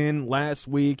sent in last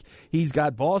week. He's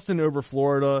got Boston over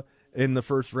Florida in the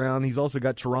first round. He's also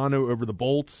got Toronto over the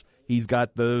Bolts. He's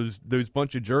got those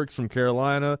bunch of jerks from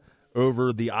Carolina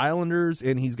over the Islanders,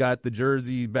 and he's got the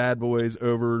Jersey Bad Boys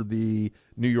over the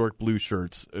New York Blue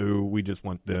Shirts, who we just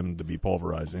want them to be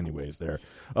pulverized anyways there.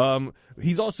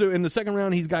 He's also, in the second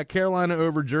round, he's got Carolina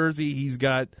over Jersey. He's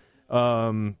got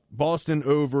Boston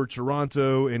over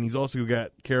Toronto, and he's also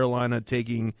got Carolina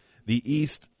taking the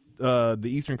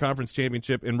Eastern Conference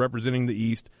Championship and representing the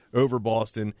East over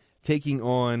Boston, taking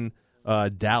on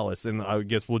Dallas. And I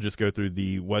guess we'll just go through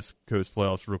the West Coast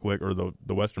playoffs real quick, or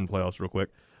the Western playoffs real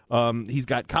quick. He's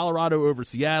got Colorado over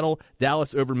Seattle,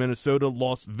 Dallas over Minnesota,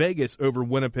 Las Vegas over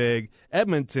Winnipeg,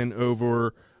 Edmonton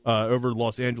over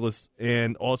Los Angeles,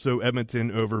 and also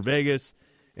Edmonton over Vegas.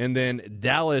 and then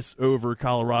Dallas over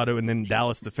Colorado, and then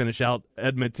Dallas to finish out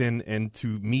Edmonton and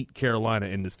to meet Carolina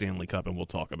in the Stanley Cup, and we'll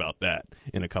talk about that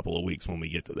in a couple of weeks when we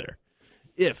get to there.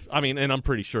 And I'm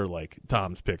pretty sure like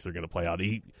Tom's picks are going to play out.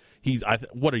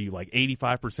 What are you, like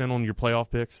 85% on your playoff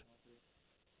picks?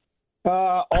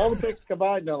 All the picks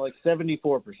combined, no, like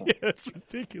 74%. Yeah, that's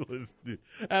ridiculous, dude.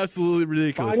 Absolutely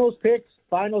ridiculous.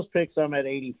 Finals picks, I'm at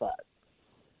 85.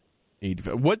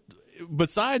 85. What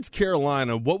besides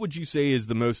Carolina? What would you say is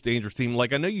the most dangerous team?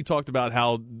 Like I know you talked about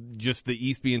how just the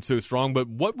East being so strong, but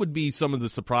what would be some of the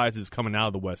surprises coming out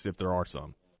of the West if there are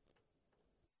some?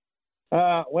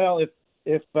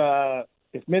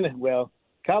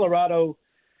 Colorado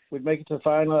would make it to the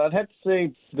final. I'd have to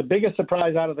say the biggest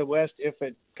surprise out of the West, if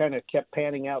it kind of kept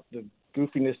panning out the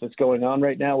goofiness that's going on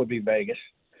right now, would be Vegas.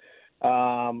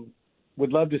 I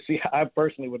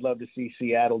personally would love to see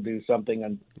Seattle do something,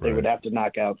 and they would have to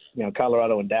knock out,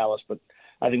 Colorado and Dallas. But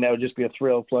I think that would just be a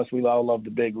thrill. Plus, we all love the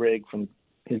Big Rig from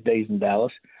his days in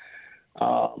Dallas.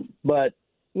 But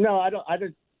no, I don't.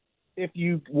 If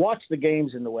you watch the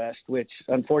games in the West, which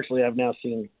unfortunately I've now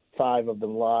seen 5 of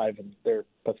them live, and they're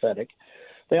pathetic.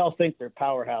 They all think they're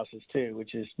powerhouses too,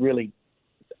 which is really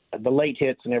the late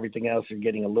hits and everything else are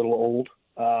getting a little old.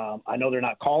 I know they're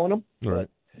not calling them, right?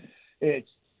 But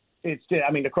it's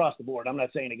across the board. I'm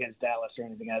not saying against Dallas or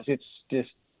anything else. It's just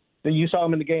that you saw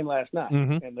them in the game last night,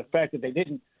 and the fact that they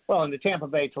didn't. Well, in the Tampa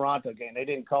Bay Toronto game, they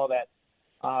didn't call that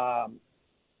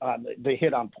the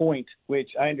hit on point, which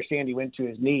I understand he went to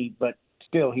his knee, but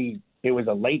still it was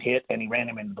a late hit and he ran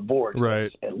him into the board.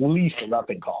 Right. At least a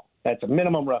roughing call. That's a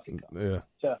minimum roughing call. Yeah.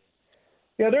 So,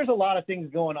 there's a lot of things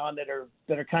going on that are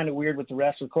kind of weird with the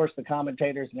refs. Of course, the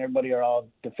commentators and everybody are all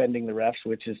defending the refs,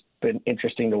 which has been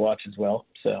interesting to watch as well.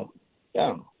 So, I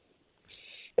don't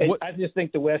know. I just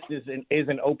think the West is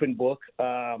an open book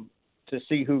to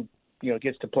see who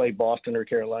gets to play Boston or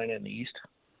Carolina in the East.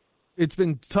 It's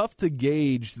been tough to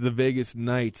gauge the Vegas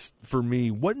Knights for me.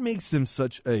 What makes them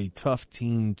such a tough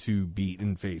team to beat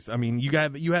and face? I mean, you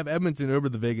have Edmonton over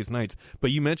the Vegas Knights,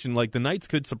 but you mentioned like the Knights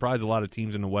could surprise a lot of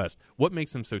teams in the West. What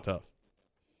makes them so tough?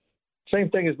 Same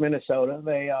thing as Minnesota.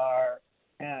 They are.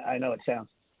 I know it sounds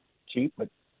cheap, but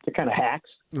they're kind of hacks.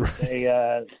 Right.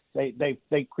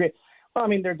 They create. Well, I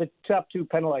mean, they're the top 2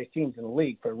 penalized teams in the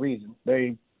league for a reason.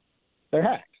 They're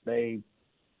hacks. They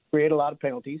create a lot of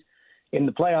penalties. In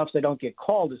the playoffs, they don't get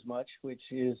called as much, which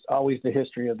is always the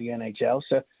history of the NHL.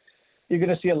 So you're going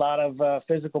to see a lot of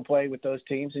physical play with those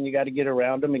teams, and you got to get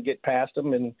around them and get past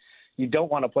them. And you don't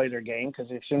want to play their game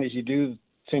because as soon as you do,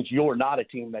 since you're not a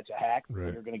team that's a hack,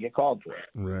 you're going to get called for it.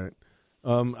 Right.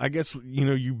 I guess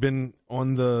you've been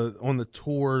on the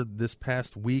tour this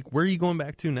past week. Where are you going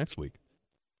back to next week?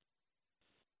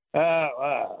 I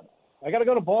got to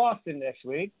go to Boston next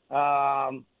week.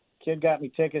 Kid got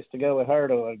me tickets to go with her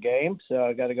to a game, so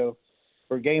I got to go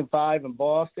for Game 5 in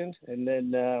Boston, and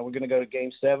then we're going to go to Game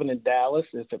 7 in Dallas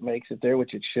if it makes it there,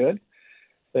 which it should.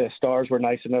 The Stars were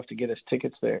nice enough to get us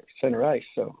tickets there, center ice,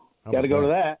 so got to go to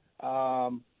that.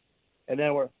 And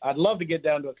then I'd love to get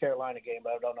down to a Carolina game,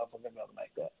 but I don't know if I'm going to be able to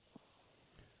make that.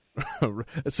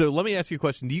 So let me ask you a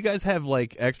question. Do you guys have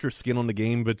like extra skin on the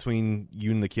game between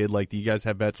you and the kid? Like, do you guys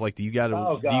have bets? Like, do you got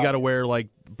to wear like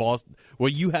Boston? Well,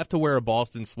 you have to wear a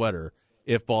Boston sweater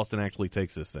if Boston actually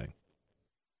takes this thing.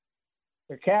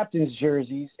 They're captain's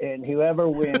jerseys, and whoever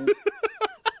wins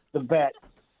the bet,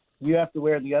 you have to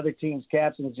wear the other team's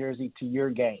captain's jersey to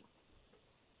your game.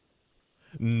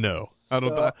 No, I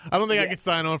don't think I can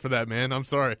sign on for that, man. I'm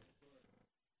sorry.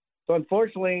 So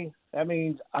unfortunately, that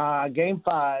means Game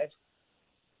 5,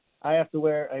 I have to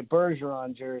wear a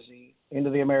Bergeron jersey into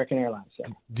the American Airlines set.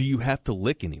 Do you have to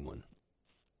lick anyone?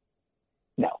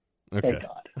 No. Okay. Thank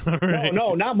God. Right.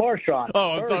 No, not Marchand.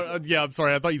 Oh, I'm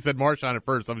sorry. I thought you said Marchand at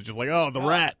first. I was just like, the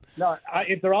rat. No,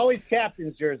 if they're always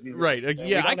captain's jerseys. Right. I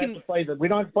can. We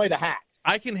don't have to play the hack.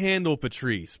 I can handle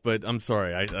Patrice, but I'm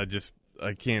sorry.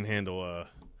 I can't handle.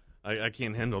 I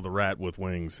can't handle the rat with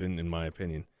wings. In my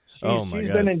opinion.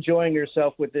 She's been enjoying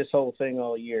herself with this whole thing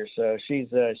all year, so she's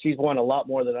won a lot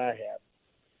more than I have.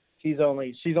 She's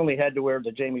only had to wear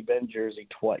the Jamie Benn jersey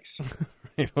twice.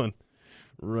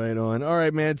 Right on. All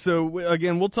right, man. So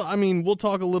again, we'll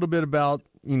talk a little bit about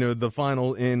the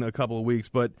final in a couple of weeks,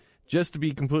 but just to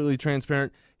be completely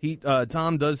transparent,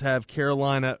 Tom does have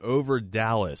Carolina over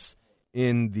Dallas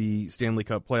in the Stanley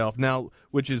Cup playoff now,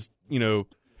 which is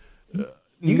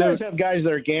You guys have guys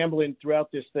that are gambling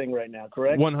throughout this thing right now,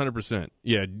 correct? 100%.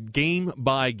 Yeah, game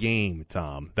by game,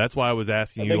 Tom. That's why I was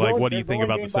asking you, what do you think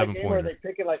about the 7-pointer? Are they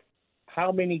picking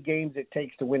how many games it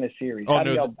takes to win a series. Oh,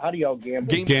 how do y'all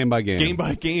gamble? Game by game. Game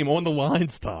by game. On the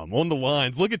lines, Tom. On the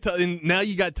lines. Look at and now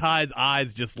you got Ty's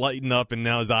eyes just lighting up, and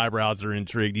now his eyebrows are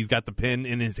intrigued. He's got the pen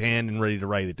in his hand and ready to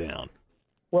write it down.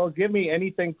 Well, give me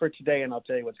anything for today, and I'll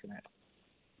tell you what's going to happen.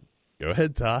 Go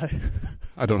ahead, Ty.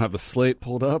 I don't have the slate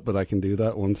pulled up, but I can do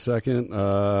that 1 second.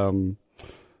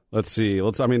 Let's see.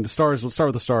 The Stars. Let's start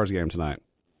with the Stars game tonight.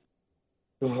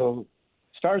 Stars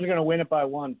are going to win it by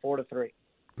 1, 4-3.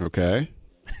 Okay.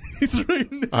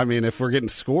 I mean, if we're getting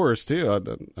scores too,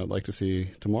 I'd like to see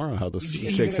tomorrow how this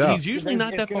shakes out. He's usually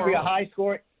not that far.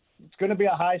 It's going to be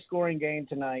a high-scoring game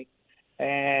tonight,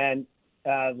 and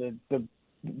the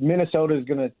Minnesota is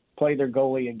going to play their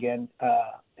goalie again,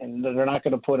 and they're not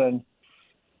going to put in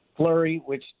Fleury,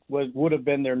 which would have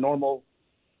been their normal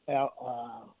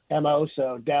MO.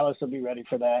 So Dallas will be ready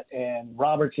for that, and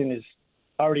Robertson has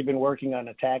already been working on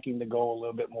attacking the goal a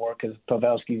little bit more because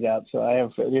Pavelski's out. So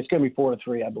it's going to be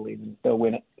 4-3, I believe, and they'll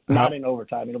win it. Not in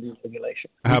overtime. It'll be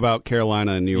regulation. How about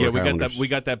Carolina and New York Islanders? We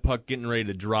got that puck getting ready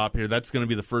to drop here. That's going to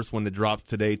be the first one that drops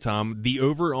today, Tom. The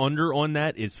over/under on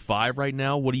that is 5 right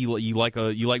now. What do you like?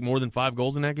 You like more than 5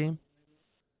 goals in that game?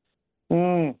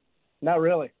 Not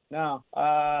really. No.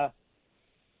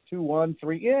 2-1,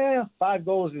 3. Yeah, 5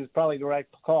 goals is probably the right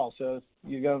call. So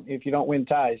if you don't win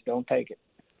ties, don't take it.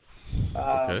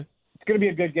 Okay. It's going to be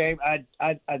a good game.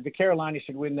 The Carolina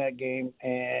should win that game,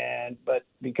 but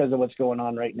because of what's going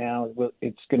on right now,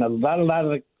 it's going to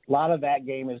a lot of that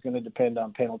game is going to depend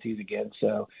on penalties again.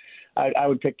 So I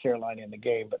would pick Carolina in the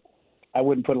game, but I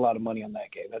wouldn't put a lot of money on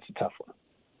that game. That's a tough one.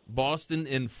 Boston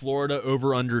and Florida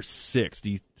over under 6.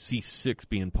 Do you see 6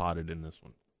 being potted in this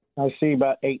one? I see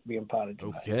about 8 being potted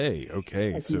tonight.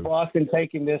 Okay. I see Boston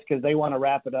taking this because they want to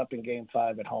wrap it up in Game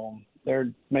 5 at home.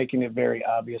 They're making it very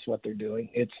obvious what they're doing.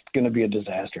 It's going to be a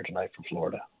disaster tonight for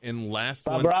Florida. And last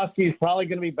one, Bobrovsky's probably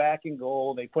going to be back in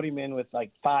goal. They put him in with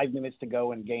like 5 minutes to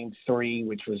go in Game 3,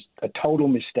 which was a total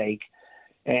mistake.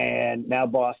 And now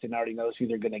Boston already knows who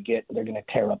they're going to get. They're going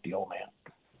to tear up the old man.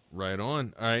 Right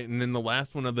on. All right, and then the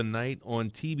last one of the night on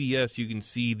TBS, you can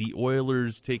see the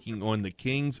Oilers taking on the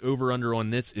Kings. Over/under on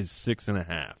this is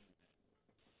 6.5.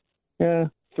 Yeah,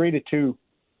 3-2,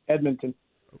 Edmonton.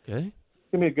 Okay,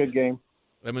 it's gonna be a good game.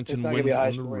 Edmonton wins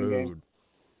on the road. Game.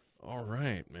 All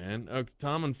right, man.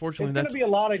 Tom, unfortunately, it's gonna be a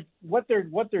lot of what you're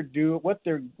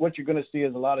gonna see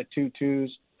is a lot of 2-2s,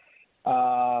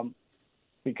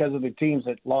 because of the teams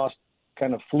that lost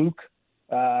kind of fluke.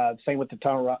 Same with the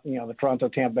Toronto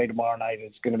Tampa Bay tomorrow night.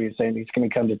 It's going to be the same. It's going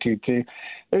to come to 2-2.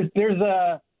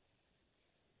 There's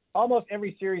almost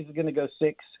every series is going to go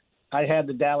 6. I had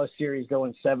the Dallas series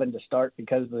going 7 to start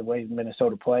because of the way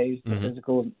Minnesota plays, the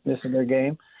physicalness of their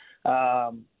game.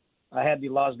 I had the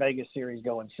Las Vegas series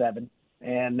going 7,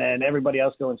 and then everybody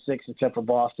else going 6 except for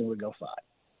Boston would go 5.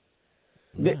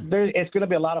 It's going to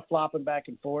be a lot of flopping back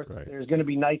and forth. Right. There's going to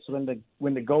be nights when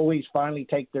the goalies finally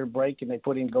take their break and they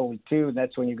put in goalie 2, and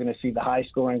that's when you're going to see the high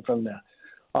scoring from the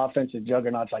offensive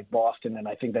juggernauts like Boston, and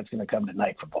I think that's going to come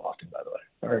tonight for Boston, by the way,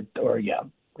 or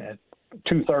at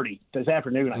 2:30 this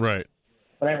afternoon. Right.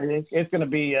 But it's going to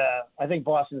be. I think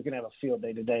Boston's going to have a field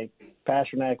day today.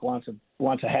 Pasternak wants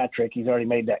a hat trick. He's already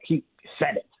made that. He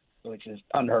said it, which is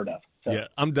unheard of. So. Yeah,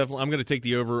 I'm going to take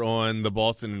the over on the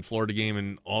Boston and Florida game,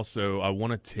 and also I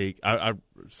want to take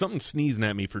something sneezing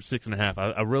at me for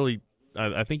 6.5.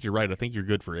 I think you're right. I think you're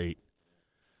good for 8.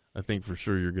 I think for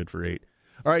sure you're good for 8.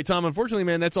 All right, Tom. Unfortunately,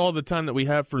 man, that's all the time that we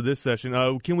have for this session.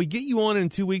 Can we get you on in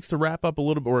 2 weeks to wrap up a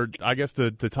little bit, or I guess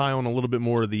to tie on a little bit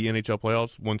more of the NHL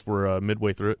playoffs once we're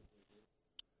midway through it?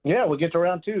 Yeah, we'll get to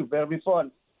round 2. That'll be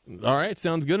fun. All right,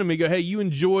 sounds good, amigo. Hey, you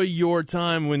enjoy your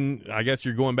time when I guess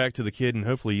you're going back to the kid, and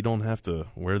hopefully you don't have to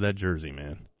wear that jersey,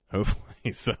 man.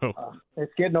 Hopefully, so.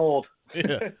 It's getting old.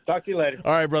 Yeah. Talk to you later.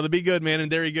 All right, brother. Be good, man.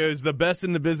 And there he goes. The best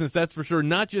in the business, that's for sure.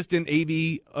 Not just in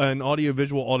AV and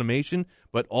audio-visual automation,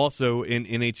 but also in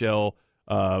NHL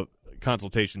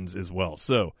consultations as well.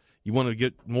 So you want to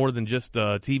get more than just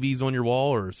TVs on your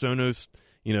wall or Sonos,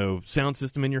 sound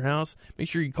system in your house, make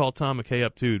sure you call Tom McKay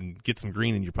up, too, and get some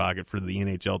green in your pocket for the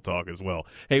NHL talk as well.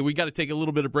 Hey, we got to take a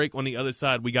little bit of break. On the other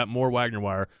side, we got more Wagner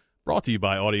Wire brought to you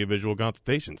by Audiovisual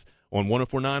Consultations on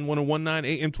 104.9, 101.9,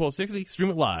 AM 1260.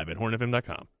 Stream it live at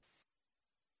hornfm.com.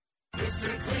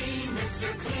 Mr. Clean,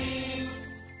 Mr. Clean.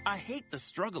 I hate the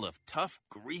struggle of tough,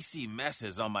 greasy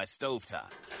messes on my stovetop.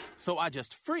 So I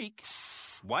just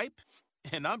wipe,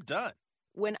 and I'm done.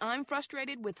 When I'm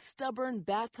frustrated with stubborn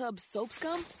bathtub soap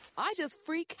scum, I just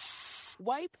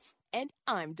wipe, and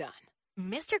I'm done.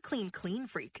 Mr. Clean Clean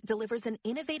Freak delivers an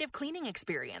innovative cleaning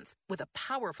experience with a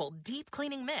powerful deep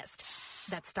cleaning mist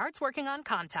that starts working on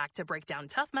contact to break down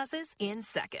tough messes in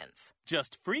seconds.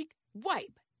 Just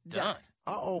wipe, Done.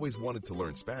 I always wanted to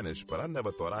learn Spanish, but I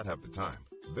never thought I'd have the time.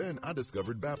 Then I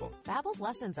discovered Babbel. Babbel's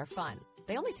lessons are fun.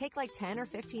 They only take like 10 or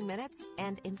 15 minutes,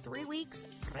 and in 3 weeks,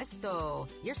 presto,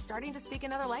 you're starting to speak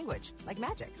another language, like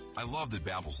magic. I love that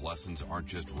Babbel's lessons aren't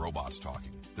just robots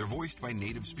talking. They're voiced by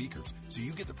native speakers, so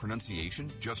you get the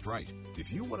pronunciation just right.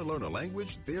 If you want to learn a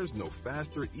language, there's no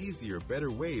faster, easier,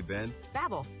 better way than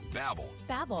Babbel. Babbel.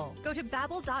 Babbel. Go to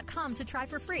Babbel.com to try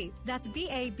for free. That's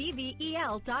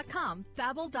BABBEL.com.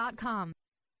 Babbel.com.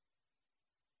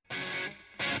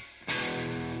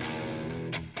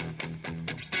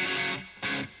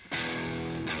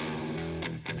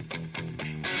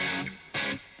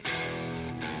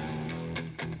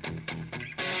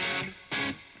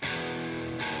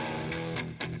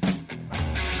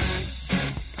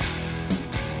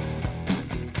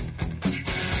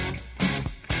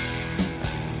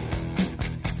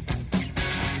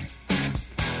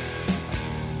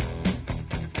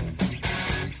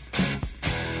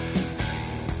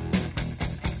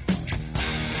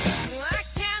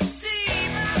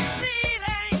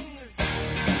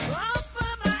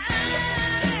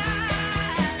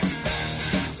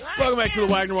 Welcome back to the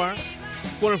Wagner Wire.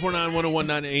 1049,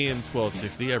 1019 AM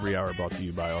 1260. Every hour brought to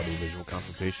you by Audiovisual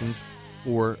Consultations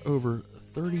for over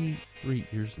 33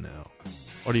 years now.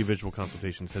 Audiovisual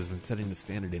Consultations has been setting the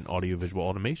standard in audiovisual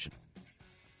automation,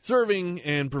 serving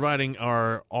and providing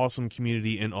our awesome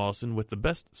community in Austin with the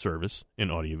best service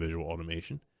in audiovisual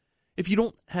automation. If you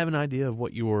don't have an idea of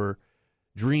what your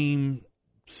dream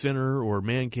center or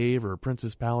man cave or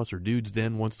princess palace or dude's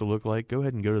den wants to look like, go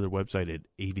ahead and go to their website at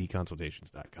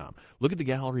avconsultations.com. Look at the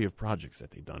gallery of projects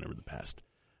that they've done over the past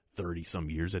 30-some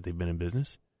years that they've been in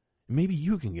business. And maybe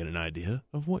you can get an idea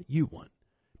of what you want.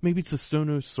 Maybe it's a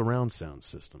Sonos surround sound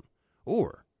system,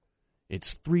 or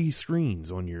it's 3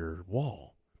 screens on your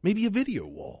wall, maybe a video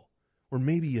wall, or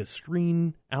maybe a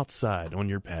screen outside on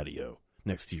your patio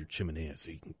next to your chimney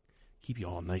so you can keep you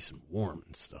all nice and warm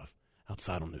and stuff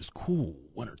outside on those cool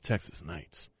winter Texas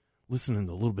nights, listening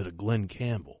to a little bit of Glenn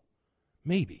Campbell.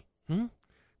 Maybe.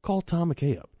 Call Tom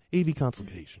McKay up,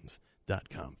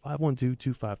 avconsultations.com,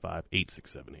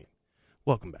 512-255-8678.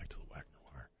 Welcome back to the Wagner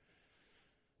Wire.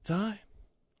 Ty,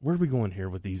 where are we going here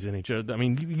with these NHL? I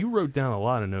mean, you wrote down a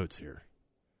lot of notes here.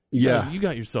 Yeah. You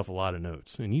got yourself a lot of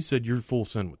notes, and you said you're full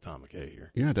send with Tom McKay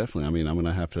here. Yeah, definitely. I mean, I'm going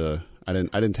to have to – I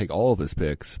didn't take all of his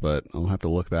picks, but I'll have to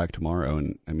look back tomorrow.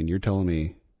 And, I mean, you're telling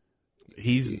me –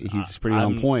 He's pretty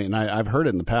on point, and I've heard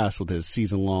it in the past with his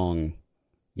season-long,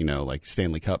 like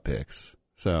Stanley Cup picks.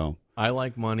 So I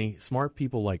like money. Smart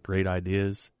people like great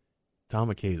ideas. Tom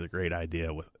McKay's a great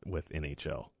idea with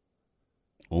NHL.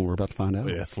 Well, we're about to find out.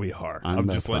 Yes, we are. I'm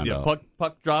just letting you know.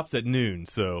 Puck drops at noon,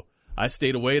 so I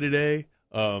stayed away today.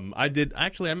 I did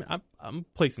actually. I'm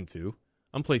placing 2.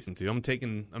 I'm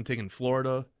taking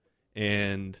Florida,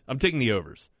 and I'm taking the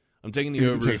overs.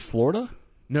 You take Florida?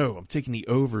 No, I'm taking the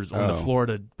overs on the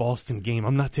Florida-Boston game.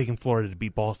 I'm not taking Florida to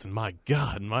beat Boston. My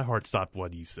God, my heart stopped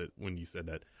when you said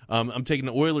that. I'm taking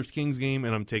the Oilers-Kings game,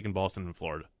 and I'm taking Boston and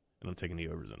Florida, and I'm taking the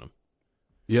overs in them.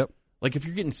 Yep. Like if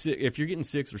you're getting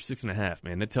 6 or 6.5,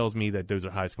 man, that tells me that those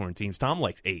are high-scoring teams. Tom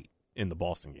likes 8 in the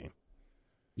Boston game.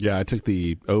 Yeah, I took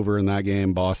the over in that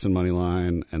game, Boston money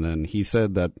line, and then he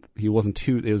said that he wasn't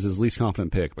too. It was his least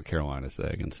confident pick, but Carolina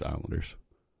today against the Islanders,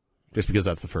 just because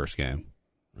that's the first game.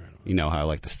 Right. You know how I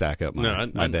like to stack up my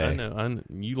day. I know.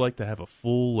 You like to have a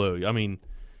full load. I mean,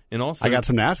 and also I got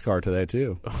some NASCAR today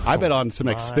too. I bet on some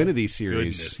Xfinity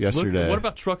Series yesterday. What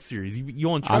about Truck Series?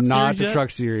 You on Truck I'm Series? I'm not yet? the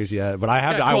Truck Series yet, but I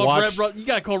have. I watched. You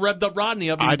got to call Revved Up Rodney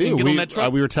up. I do. And get on that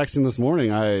truck. We were texting this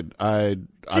morning. I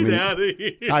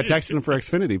texted him for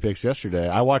Xfinity picks yesterday.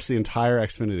 I watched the entire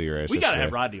Xfinity race. We got to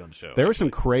have Rodney on the show. There were some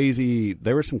crazy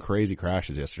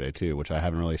crashes yesterday too, which I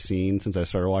haven't really seen since I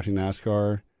started watching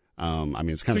NASCAR. I mean,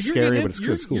 it's kind of scary, but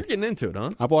it's cool. You're getting into it,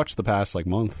 huh? I've watched the past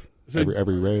month, so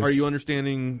every race. Are you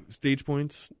understanding stage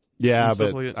points? Yeah,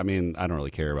 but like I mean, I don't really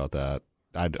care about that.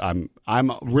 I'm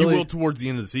really. You will towards the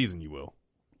end of the season. You will.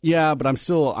 Yeah, but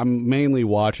I'm mainly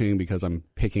watching because I'm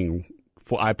picking.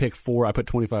 I pick 4. I put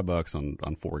 $25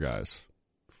 on 4 guys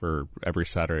for every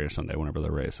Saturday or Sunday whenever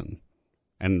they're racing.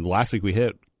 And last week we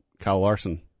hit Kyle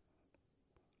Larson.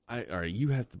 All right, you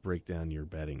have to break down your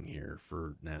betting here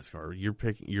for NASCAR. You're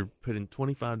putting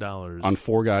 $25 on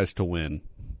 4 guys to win.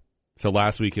 So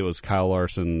last week it was Kyle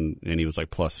Larson, and he was like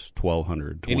plus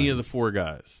 1,200. Any of the 4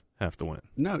 guys have to win.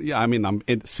 No, yeah, I mean I'm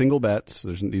single bets.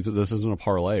 This isn't a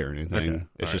parlay or anything. Okay.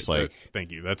 It's just like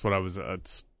thank you. That's what I was.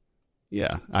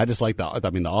 Yeah, I just like the.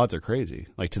 I mean, the odds are crazy.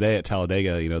 Like today at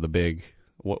Talladega, the big.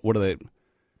 What are they?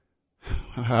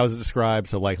 How is it described?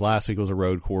 So like last week was a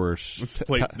road course. This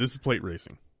is plate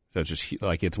racing. So it's just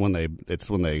like it's when they.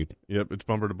 Yep, it's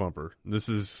bumper to bumper. This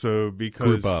is because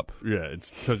group up. Yeah, it's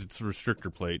because it's a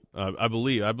restrictor plate. I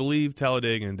believe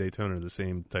Talladega and Daytona are the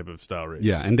same type of style race.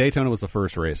 Yeah, and Daytona was the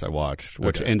first race I watched,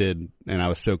 which ended, and I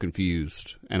was so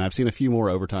confused. And I've seen a few more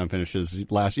overtime finishes.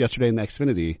 Yesterday in the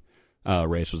Xfinity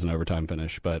race was an overtime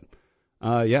finish, but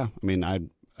yeah, I mean,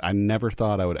 I never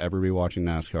thought I would ever be watching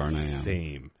NASCAR, and I am.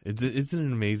 Same. Isn't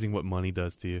it amazing what money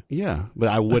does to you? Yeah, but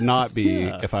I would not be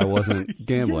if I wasn't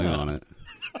gambling on it.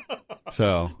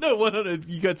 So no, 100.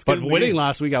 You got. But winning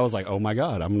last week, I was like, oh my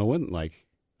god, I'm gonna win! Like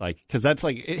because that's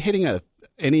like hitting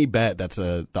any bet that's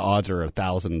the odds are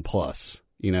 1,000 plus.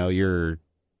 You know,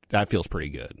 that feels pretty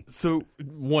good. So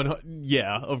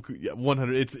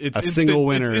 100. It's a single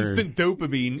winner. It's instant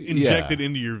dopamine injected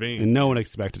into your veins. And no one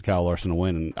expected Kyle Larson to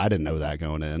win. And I didn't know that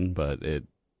going in, but it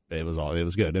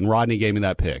was good. And Rodney gave me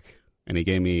that pick, and he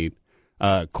gave me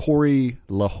Corey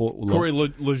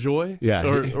LaJoie. Yeah,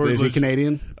 or is he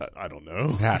Canadian? I don't know.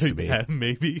 It has to be.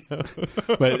 Maybe.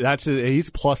 But he's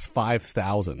plus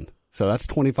 5,000. So that's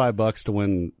 $25 to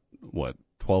win. What,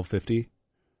 $12.50?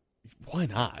 Why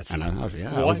not? I know.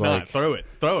 Why not? Like, throw it.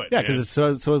 Yeah, because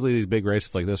supposedly these big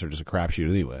races like this are just a crapshoot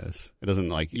anyways. It doesn't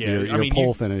your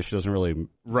pole finish doesn't really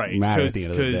matter at the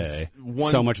end of the day.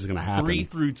 So much is going to happen. 3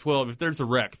 through 12. If there's a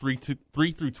wreck, 3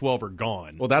 through 12 are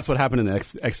gone. Well, that's what happened in the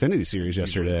Xfinity Series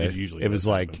yesterday. Usually it was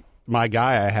like my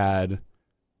guy I had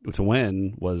to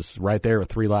win was right there with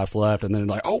 3 laps left, and then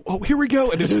like, oh, here we go,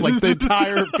 and it's like the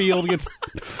entire field gets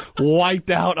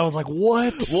wiped out. I was like,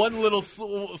 what? One little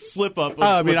slip up.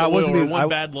 I wasn't even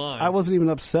bad line. I wasn't even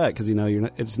upset because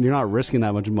you're not risking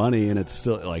that much money, and it's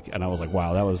still like, and I was like,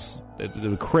 wow, it was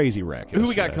a crazy wreck. Who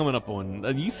we got coming up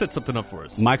on? You set something up for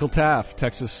us. Michael Taft,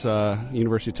 Texas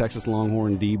University of Texas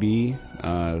Longhorn DB.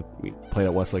 We played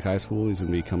at Westlake High School. He's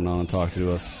going to be coming on and talking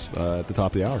to us at the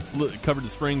top of the hour. Covered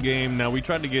the spring game. Now, we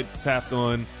tried to get Taft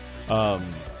on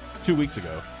 2 weeks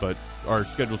ago, but our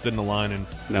schedules didn't align. And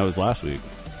that was last week.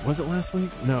 Was it last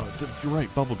week? No, you're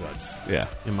right. Bubble guts. Yeah.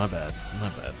 My bad.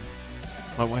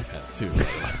 My wife had it, too.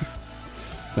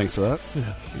 Thanks for that.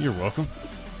 Yeah, you're welcome.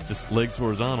 Just legs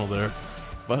horizontal there.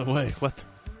 By the way, what?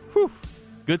 Whew.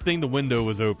 Good thing the window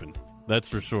was open. That's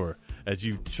for sure. As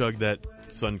you chug that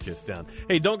sun kiss down.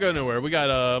 Hey, don't go nowhere. We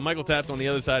got Michael Taft on the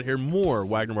other side here. More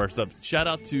Wagner Wire stuff. Shout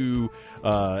out to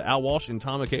Al Walsh and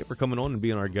Tom McKay for coming on and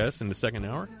being our guests in the second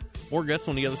hour. More guests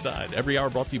on the other side. Every hour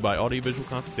brought to you by Audiovisual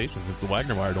Consultations. It's the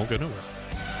Wagner Wire. Don't go nowhere.